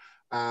Jupiter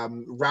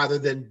rather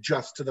than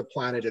just to the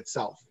planet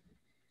itself?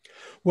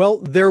 Well,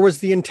 there was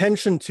the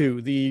intention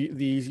to.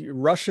 The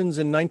Russians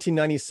in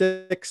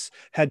 1996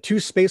 had two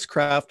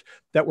spacecraft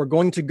that were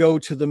going to go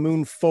to the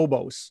moon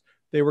Phobos.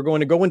 They were going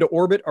to go into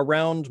orbit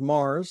around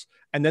Mars,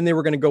 and then they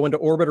were going to go into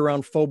orbit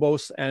around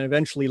Phobos and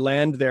eventually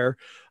land there.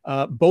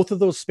 Both of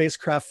those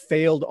spacecraft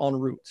failed en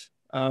route.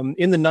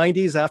 In the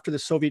 90s, after the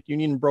Soviet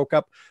Union broke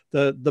up,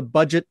 the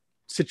budget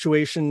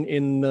situation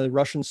in the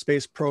Russian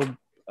space probe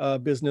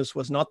business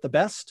was not the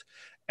best,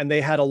 and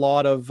they had a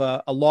lot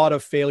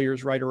of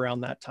failures right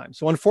around that time.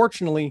 So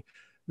unfortunately,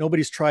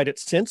 nobody's tried it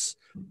since,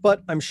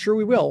 but I'm sure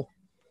we will.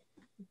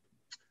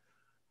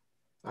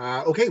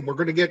 Okay, we're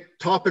going to get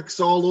topics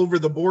all over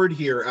the board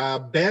here.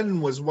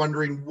 Ben was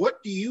wondering,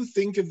 what do you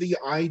think of the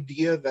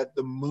idea that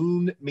the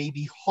moon may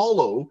be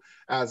hollow,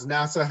 as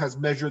NASA has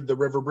measured the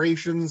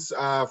reverberations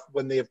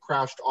when they have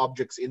crashed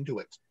objects into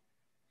it?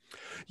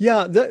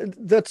 Yeah,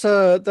 that's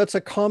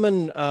a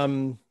common,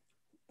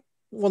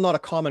 well, not a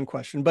common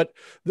question, but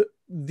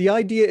the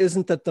idea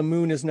isn't that the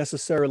moon is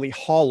necessarily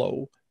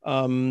hollow.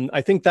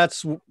 I think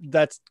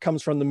that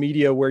comes from the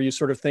media, where you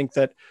sort of think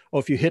that, oh,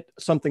 if you hit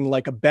something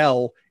like a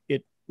bell,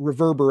 it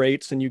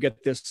reverberates and you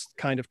get this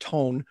kind of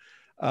tone,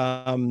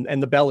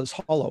 and the bell is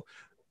hollow.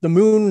 The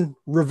moon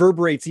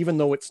reverberates even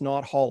though it's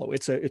not hollow.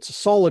 It's a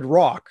solid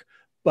rock,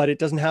 but it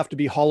doesn't have to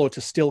be hollow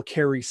to still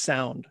carry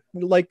sound.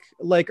 Like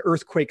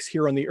earthquakes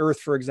here on the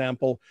Earth, for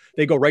example,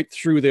 they go right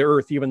through the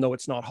Earth even though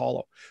it's not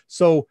hollow.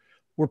 So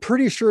we're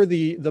pretty sure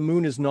the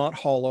moon is not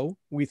hollow.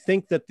 We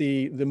think that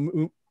the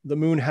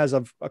moon has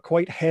a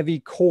quite heavy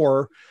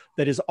core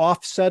that is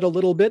offset a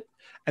little bit,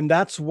 and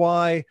that's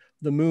why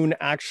the moon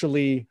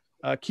actually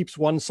keeps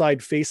one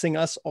side facing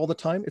us all the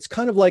time. It's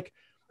kind of like,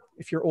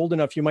 if you're old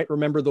enough, you might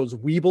remember those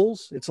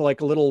Weebles. It's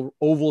like a little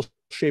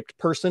oval-shaped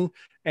person,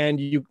 and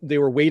they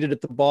were weighted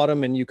at the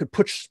bottom, and you could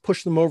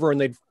push them over,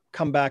 and they'd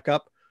come back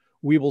up.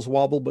 Weebles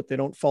wobble, but they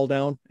don't fall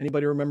down.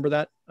 Anybody remember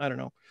that? I don't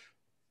know.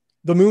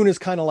 The moon is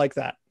kind of like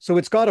that. So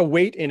it's got a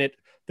weight in it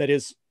that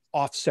is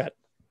offset.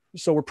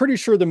 So we're pretty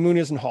sure the moon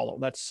isn't hollow.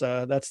 That's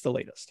the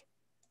latest.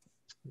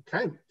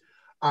 Okay.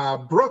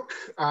 Brooke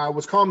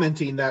was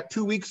commenting that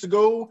 2 weeks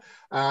ago,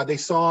 they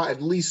saw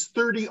at least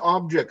 30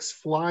 objects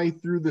fly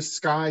through the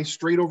sky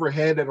straight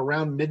overhead at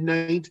around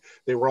midnight.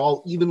 They were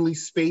all evenly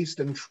spaced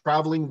and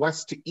traveling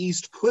west to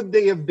east. Could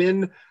they have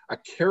been a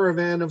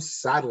caravan of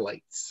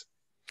satellites?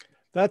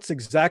 That's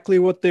exactly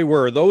what they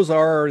were. Those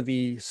are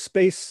the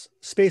SpaceX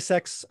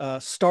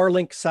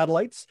Starlink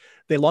satellites.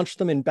 They launched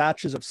them in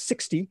batches of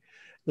 60.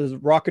 The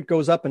rocket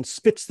goes up and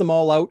spits them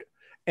all out.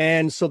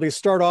 And so they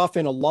start off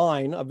in a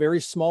line, a very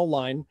small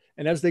line.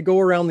 And as they go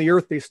around the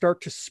Earth, they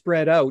start to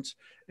spread out.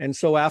 And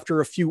so after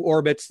a few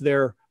orbits,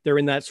 they're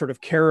in that sort of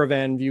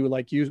caravan view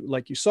like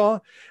you saw.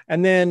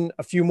 And then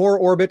a few more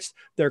orbits,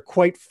 they're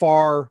quite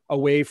far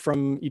away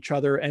from each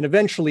other. And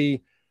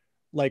eventually,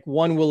 like,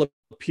 one will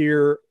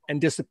appear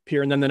and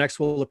disappear, and then the next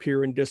will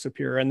appear and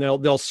disappear, and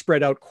they'll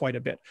spread out quite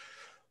a bit.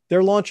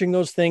 They're launching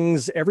those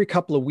things every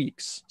couple of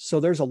weeks. So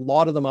there's a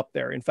lot of them up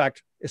there. In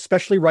fact,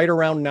 especially right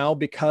around now,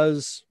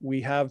 because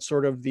we have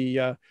sort of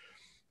the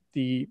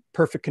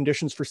perfect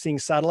conditions for seeing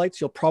satellites,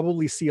 you'll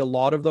probably see a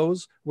lot of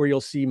those where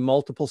you'll see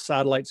multiple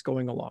satellites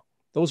going along.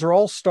 Those are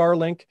all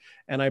Starlink,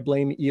 and I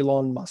blame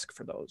Elon Musk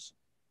for those.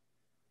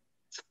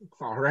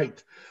 All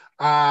right.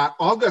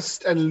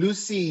 August and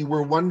Lucy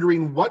were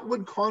wondering, what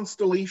would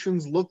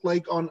constellations look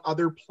like on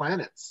other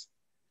planets?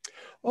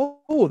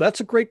 Oh, that's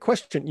a great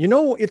question. You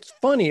know, it's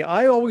funny.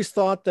 I always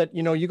thought that,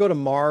 you go to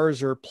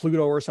Mars or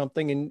Pluto or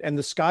something, and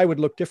the sky would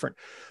look different.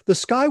 The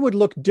sky would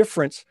look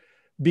different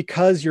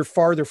because you're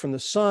farther from the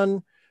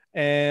sun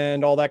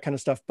and all that kind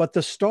of stuff. But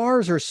the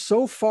stars are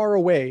so far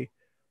away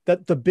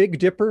that the Big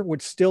Dipper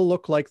would still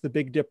look like the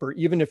Big Dipper,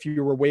 even if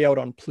you were way out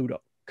on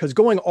Pluto. Because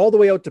going all the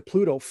way out to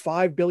Pluto,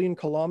 5 billion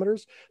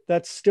kilometers,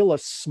 that's still a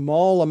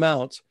small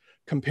amount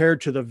compared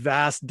to the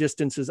vast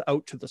distances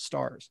out to the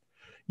stars.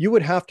 You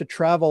would have to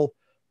travel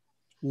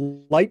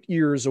light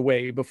years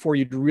away before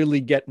you'd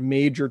really get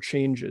major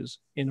changes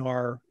in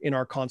our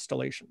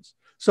constellations.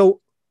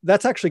 So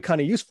that's actually kind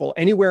of useful.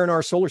 Anywhere in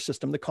our solar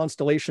system, the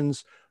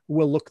constellations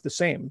will look the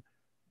same.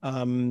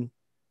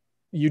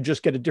 You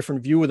just get a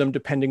different view of them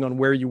depending on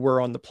where you were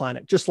on the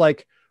planet. Just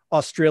like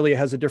Australia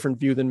has a different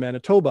view than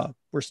Manitoba.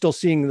 We're still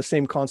seeing the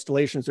same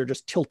constellations. They're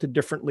just tilted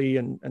differently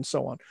and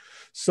so on.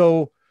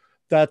 So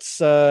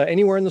that's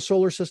anywhere in the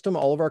solar system,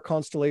 all of our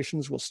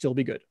constellations will still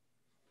be good.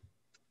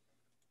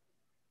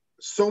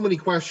 So many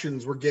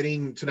questions we're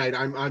getting tonight.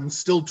 I'm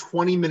still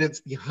 20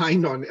 minutes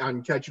behind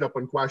on catching up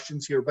on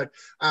questions here, but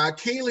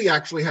Kaylee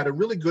actually had a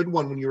really good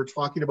one when you were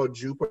talking about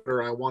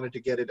Jupiter. I wanted to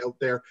get it out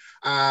there.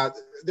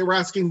 They were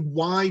asking,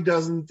 why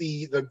doesn't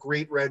the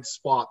Great Red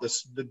Spot,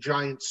 the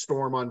giant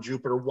storm on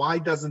Jupiter, why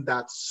doesn't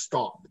that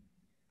stop?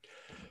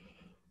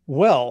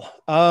 Well,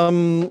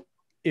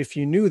 if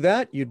you knew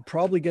that, you'd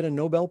probably get a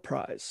Nobel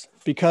Prize,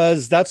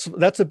 because that's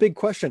a big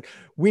question.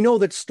 We know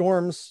that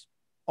storms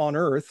on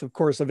Earth, of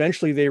course,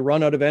 eventually they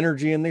run out of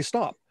energy and they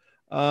stop.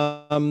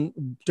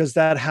 Does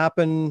that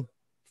happen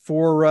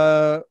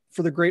for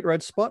the Great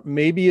Red Spot?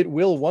 Maybe it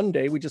will one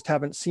day. We just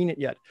haven't seen it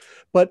yet.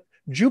 But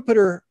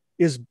Jupiter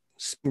is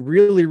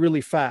really,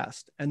 really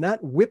fast, and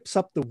that whips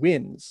up the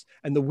winds,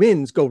 and the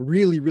winds go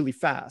really, really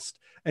fast.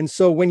 And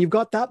so when you've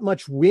got that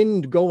much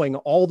wind going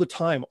all the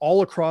time,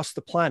 all across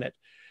the planet,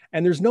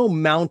 and there's no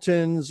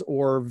mountains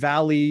or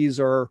valleys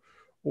or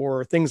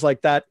things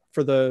like that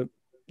for the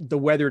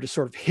weather to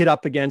sort of hit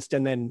up against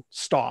and then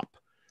stop.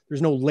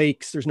 There's no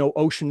lakes, there's no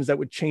oceans that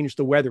would change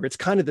the weather. It's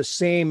kind of the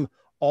same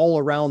all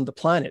around the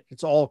planet.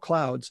 It's all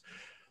clouds.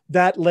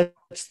 That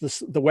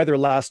lets the weather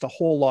last a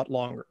whole lot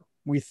longer.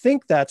 We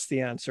think that's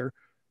the answer,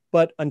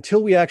 but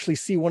until we actually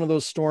see one of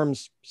those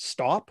storms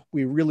stop,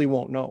 we really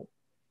won't know.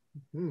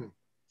 Hmm.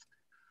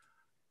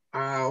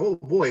 Oh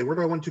boy, where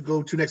do I want to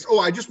go to next? Oh,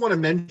 I just want to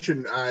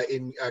mention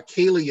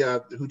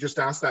Kaylee, who just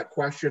asked that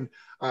question,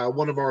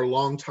 one of our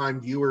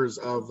longtime viewers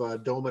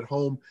of Dome at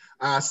Home,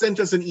 sent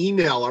us an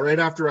email right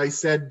after I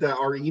said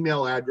our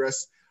email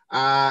address.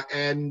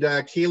 And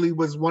Kaylee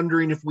was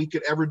wondering if we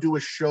could ever do a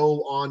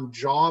show on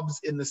jobs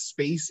in the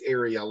space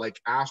area,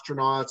 like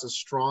astronauts,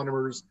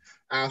 astronomers,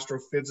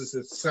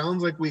 astrophysicists.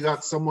 Sounds like we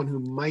got someone who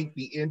might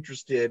be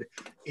interested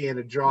in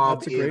a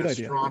job in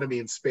astronomy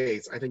and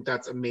space. I think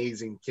that's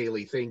amazing,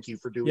 Kaylee. Thank you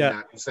for doing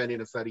that and sending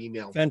us that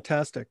email.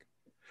 Fantastic.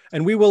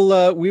 And we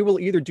will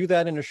either do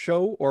that in a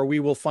show or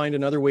we will find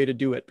another way to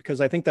do it, because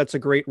I think that's a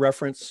great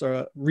reference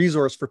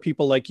resource for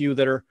people like you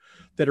that are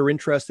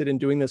interested in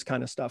doing this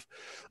kind of stuff.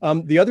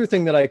 The other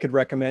thing that I could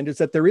recommend is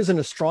that there is an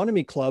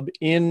astronomy club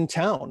in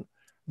town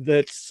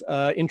that's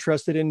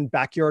interested in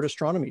backyard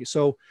astronomy.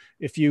 So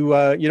if you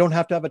don't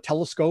have to have a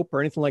telescope or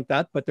anything like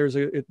that, but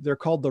they're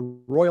called the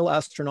Royal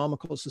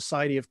Astronomical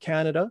Society of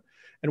Canada,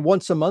 and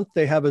once a month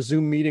they have a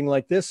Zoom meeting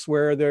like this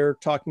where they're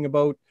talking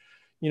about,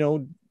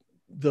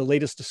 the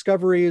latest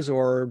discoveries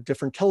or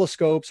different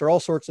telescopes or all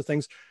sorts of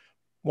things.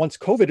 Once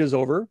COVID is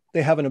over,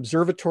 they have an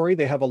observatory.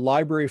 They have a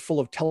library full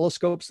of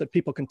telescopes that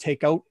people can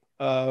take out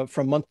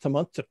from month to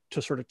month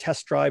to sort of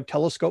test drive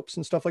telescopes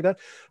and stuff like that.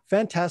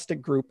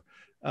 Fantastic group.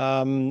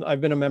 I've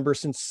been a member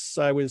since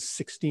I was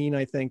 16,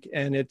 I think.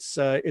 And it's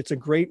a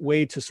great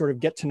way to sort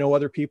of get to know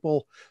other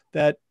people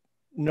that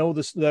know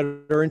this, that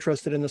are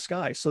interested in the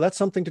sky. So that's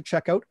something to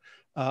check out.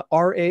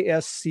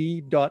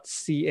 rasc.ca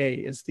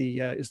is the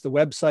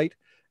website.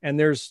 And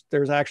there's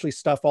actually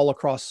stuff all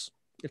across.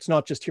 It's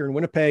not just here in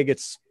Winnipeg.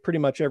 It's pretty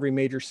much every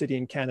major city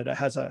in Canada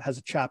has a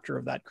chapter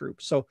of that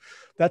group. So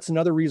that's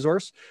another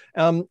resource.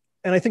 And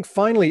I think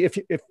finally, if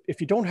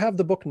you don't have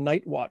the book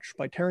Night Watch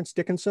by Terence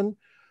Dickinson,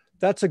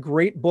 that's a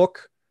great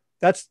book.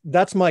 That's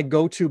my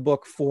go-to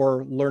book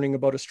for learning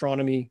about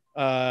astronomy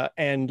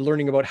and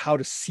learning about how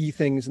to see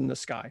things in the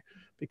sky,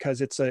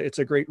 because it's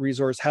a great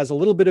resource. Has a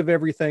little bit of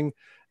everything,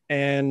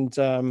 and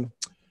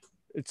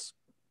it's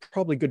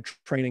probably good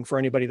training for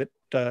anybody that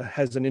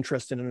has an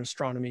interest in an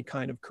astronomy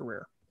kind of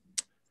career.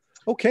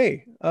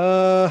 Okay,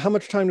 how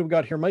much time do we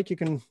got here, Mike? You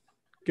can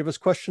give us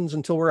questions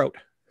until we're out.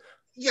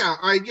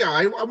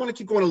 I want to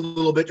keep going a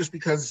little bit just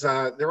because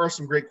there are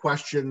some great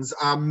questions.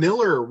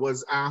 Miller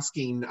was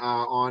asking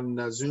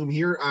on Zoom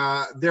here,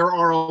 there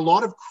are a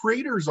lot of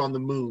craters on the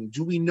moon.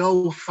 Do we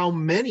know how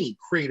many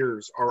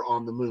craters are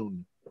on the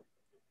moon?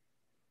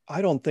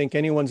 I don't think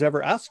anyone's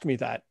ever asked me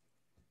that.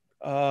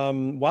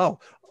 Wow.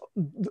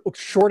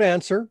 Short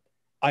answer,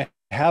 I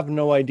have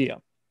no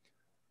idea.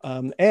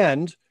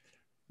 And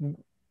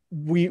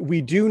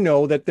we do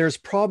know that there's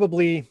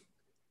probably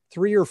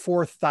 3,000 or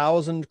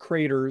 4,000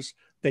 craters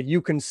that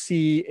you can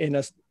see in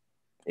a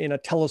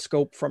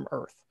telescope from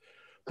Earth.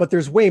 But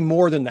there's way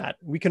more than that.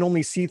 We can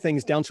only see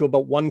things down to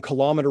about 1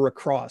 kilometer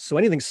across. So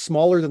anything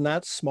smaller than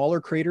that,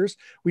 smaller craters,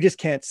 we just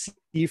can't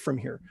see from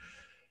here.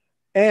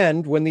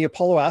 And when the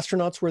Apollo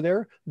astronauts were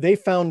there, they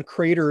found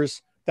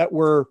craters that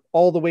were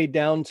all the way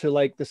down to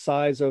like the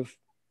size of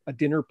a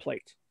dinner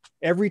plate.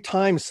 Every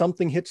time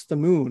something hits the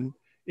moon,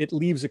 it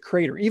leaves a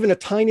crater. Even a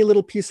tiny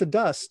little piece of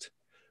dust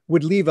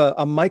would leave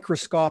a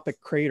microscopic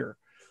crater.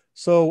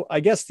 So I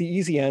guess the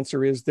easy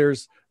answer is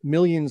there's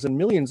millions and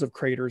millions of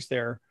craters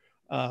there.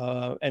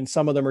 And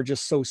some of them are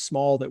just so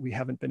small that we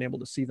haven't been able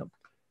to see them.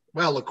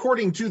 Well,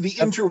 according to the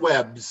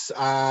interwebs,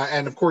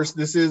 and of course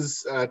this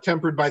is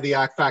tempered by the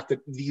fact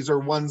that these are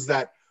ones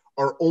that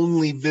are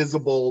only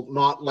visible,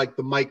 not like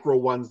the micro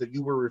ones that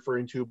you were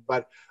referring to,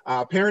 but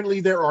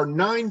apparently there are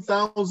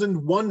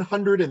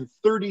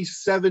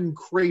 9,137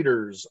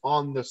 craters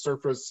on the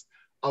surface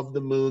of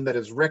the moon that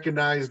is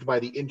recognized by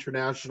the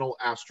International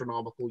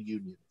Astronomical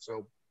Union.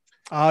 So,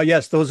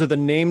 yes, those are the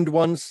named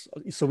ones.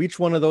 So each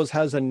one of those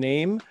has a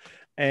name,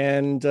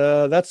 and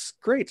that's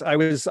great. I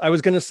was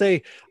going to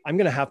say I'm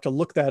going to have to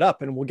look that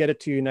up, and we'll get it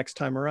to you next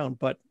time around.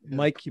 But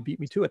Mike, you beat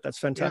me to it. That's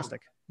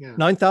fantastic. Yeah.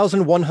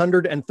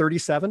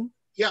 9,137.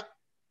 Yeah.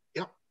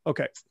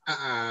 Okay.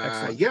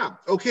 Yeah.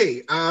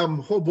 Okay.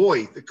 Oh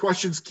boy, the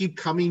questions keep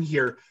coming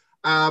here.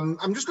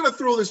 I'm just going to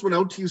throw this one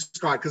out to you,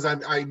 Scott, because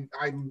I'm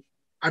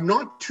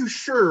not too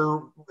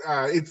sure.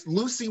 It's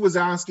Lucy was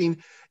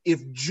asking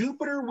if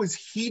Jupiter was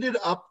heated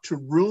up to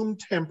room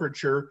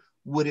temperature,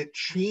 would it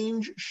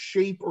change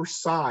shape or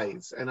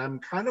size? And I'm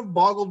kind of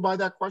boggled by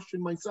that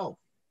question myself.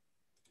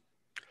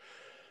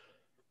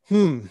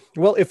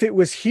 Well, if it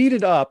was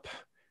heated up,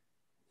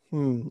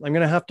 I'm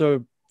going to have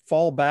to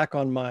fall back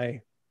on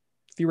my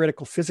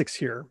theoretical physics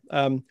here.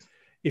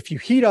 If you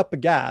heat up a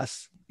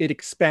gas, it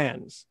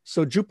expands.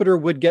 So Jupiter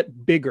would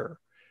get bigger.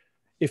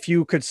 If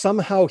you could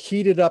somehow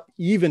heat it up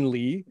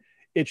evenly,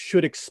 it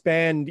should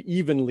expand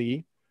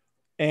evenly.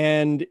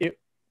 And it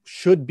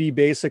should be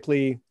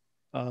basically,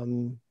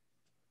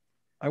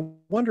 I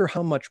wonder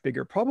how much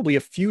bigger, probably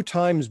a few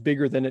times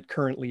bigger than it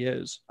currently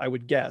is, I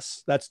would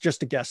guess. That's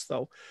just a guess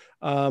though.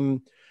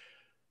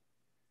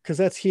 Because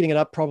that's heating it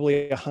up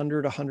probably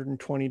 100,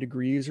 120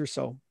 degrees or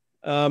so.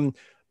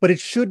 But it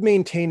should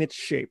maintain its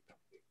shape.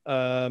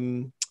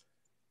 Although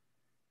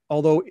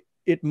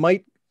it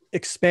might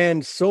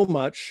expand so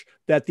much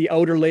that the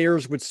outer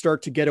layers would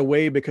start to get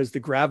away because the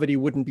gravity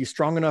wouldn't be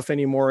strong enough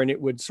anymore and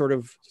it would sort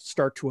of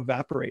start to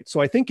evaporate. So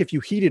I think if you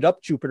heated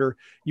up Jupiter,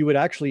 you would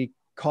actually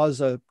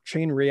cause a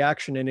chain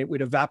reaction and it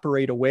would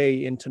evaporate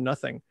away into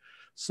nothing.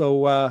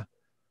 So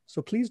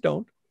please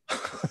don't.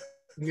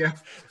 Yeah.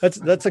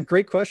 That's a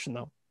great question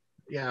though.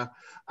 Yeah.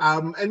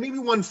 And maybe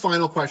one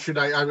final question.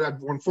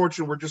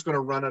 Unfortunately, we're just going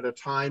to run out of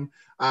time.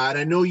 And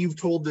I know you've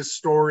told this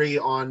story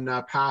on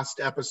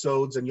past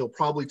episodes, and you'll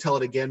probably tell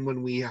it again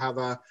when we have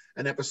an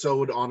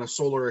episode on a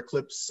solar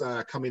eclipse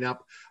coming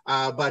up.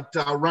 But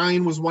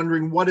Ryan was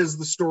wondering, what is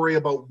the story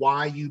about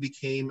why you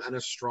became an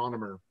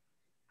astronomer?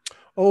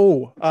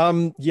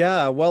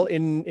 Yeah. Well,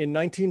 in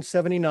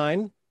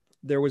 1979,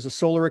 there was a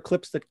solar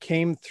eclipse that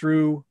came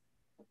through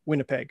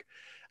Winnipeg.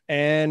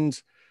 And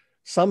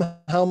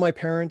somehow my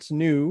parents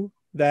knew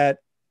that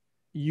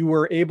you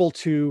were able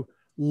to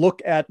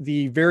look at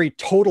the very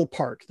total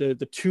part, the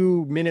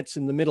 2 minutes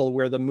in the middle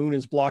where the moon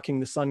is blocking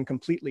the sun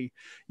completely.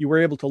 You were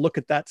able to look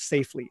at that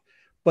safely.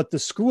 But the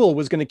school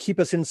was going to keep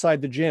us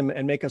inside the gym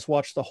and make us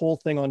watch the whole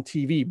thing on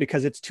TV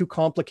because it's too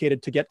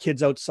complicated to get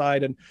kids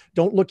outside and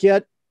don't look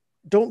yet.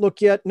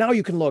 Now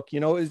you can look,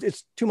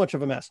 it's too much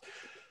of a mess.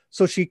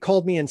 So she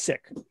called me in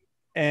sick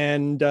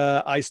and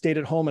I stayed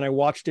at home and I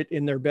watched it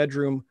in their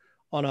bedroom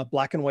on a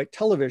black and white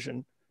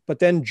television. But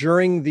then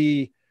during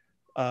the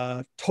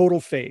total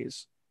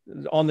phase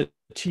on the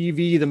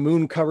TV, the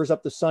moon covers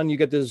up the sun. You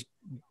get this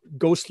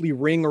ghostly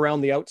ring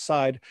around the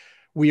outside.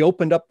 We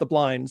opened up the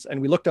blinds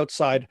and we looked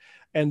outside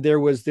and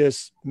there was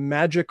this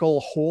magical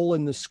hole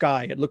in the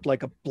sky. It looked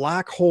like a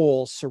black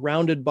hole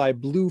surrounded by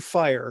blue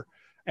fire.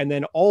 And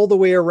then all the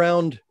way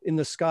around in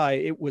the sky,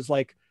 it was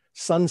like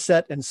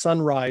sunset and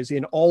sunrise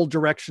in all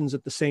directions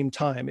at the same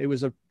time. It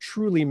was a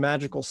truly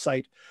magical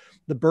sight.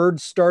 The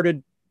birds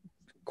started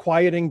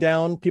quieting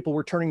down. People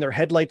were turning their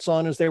headlights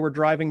on as they were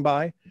driving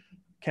by.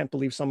 Can't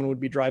believe someone would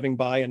be driving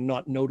by and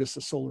not notice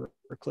a solar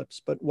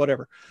eclipse, but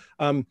whatever.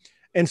 And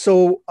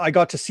so I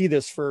got to see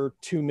this for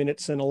 2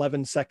 minutes and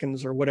 11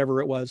 seconds or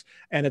whatever it was.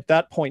 And at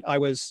that point, I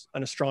was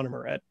an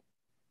astronomer. At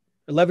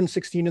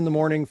 11:16 in the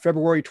morning,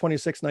 February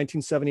 26,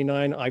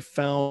 1979, I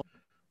found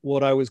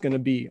what I was going to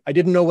be. I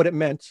didn't know what it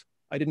meant.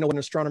 I didn't know what an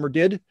astronomer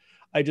did.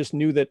 I just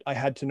knew that I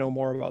had to know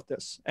more about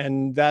this.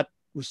 And that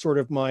was sort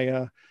of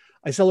my,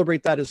 I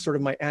celebrate that as sort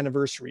of my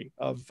anniversary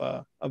of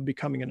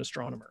becoming an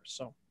astronomer.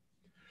 So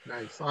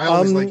nice. I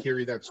always like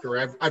hearing that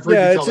story. I've heard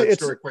you tell that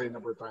story quite a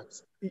number of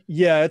times.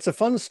 Yeah, it's a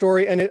fun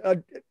story.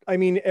 And I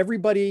mean,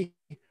 everybody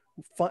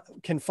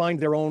can find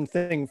their own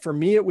thing. For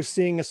me, it was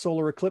seeing a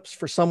solar eclipse.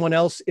 For someone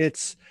else,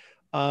 it's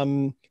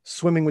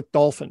swimming with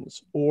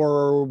dolphins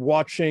or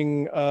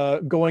watching,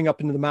 going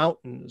up into the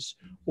mountains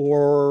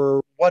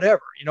or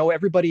whatever.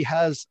 Everybody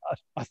has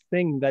a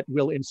thing that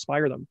will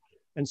inspire them.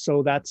 And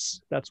so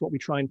that's what we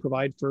try and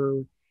provide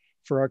for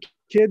our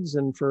kids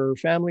and for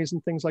families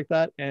and things like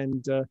that.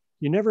 And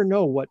you never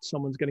know what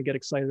someone's going to get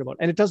excited about.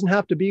 And it doesn't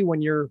have to be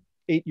when you're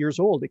 8 years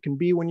old. It can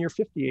be when you're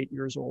 58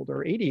 years old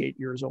or 88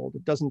 years old.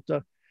 It doesn't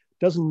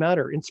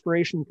matter.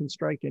 Inspiration can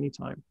strike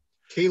anytime.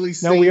 Kaylee's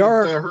saying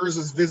hers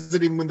is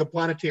visiting with the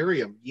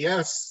planetarium.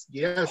 Yes.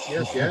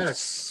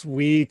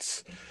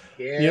 Sweet.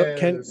 Yes.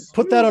 Can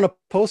put that on a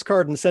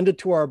postcard and send it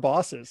to our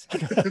bosses.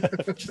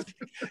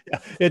 Yeah,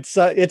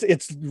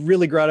 it's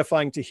really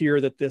gratifying to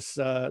hear that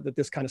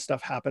this kind of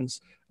stuff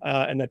happens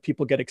and that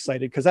people get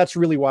excited, because that's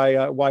really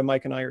why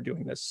Mike and I are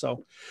doing this.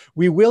 So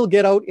we will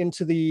get out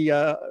into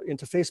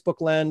into Facebook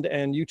land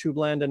and YouTube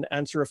land and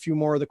answer a few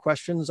more of the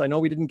questions. I know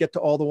we didn't get to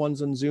all the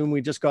ones on Zoom.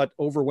 We just got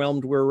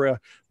overwhelmed. We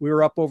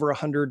were up over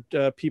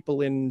 100 people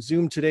in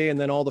Zoom today, and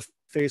then all the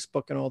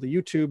Facebook and all the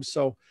YouTube.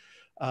 So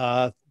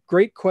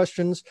great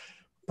questions.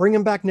 Bring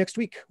them back next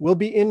week. We'll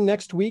be in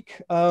next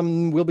week.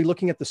 We'll be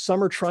looking at the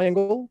summer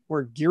triangle.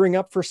 We're gearing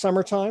up for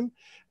summertime.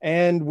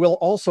 And we'll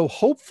also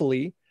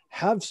hopefully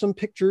have some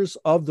pictures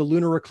of the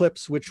lunar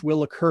eclipse, which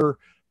will occur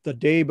the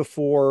day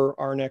before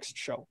our next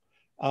show.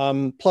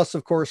 Plus,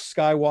 of course,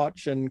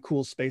 Skywatch and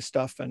cool space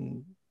stuff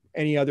and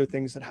any other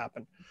things that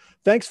happen.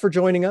 Thanks for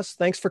joining us.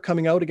 Thanks for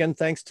coming out. Again,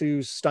 thanks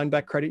to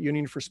Steinbach Credit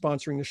Union for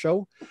sponsoring the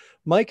show.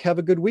 Mike, have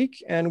a good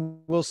week, and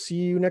we'll see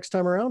you next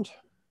time around.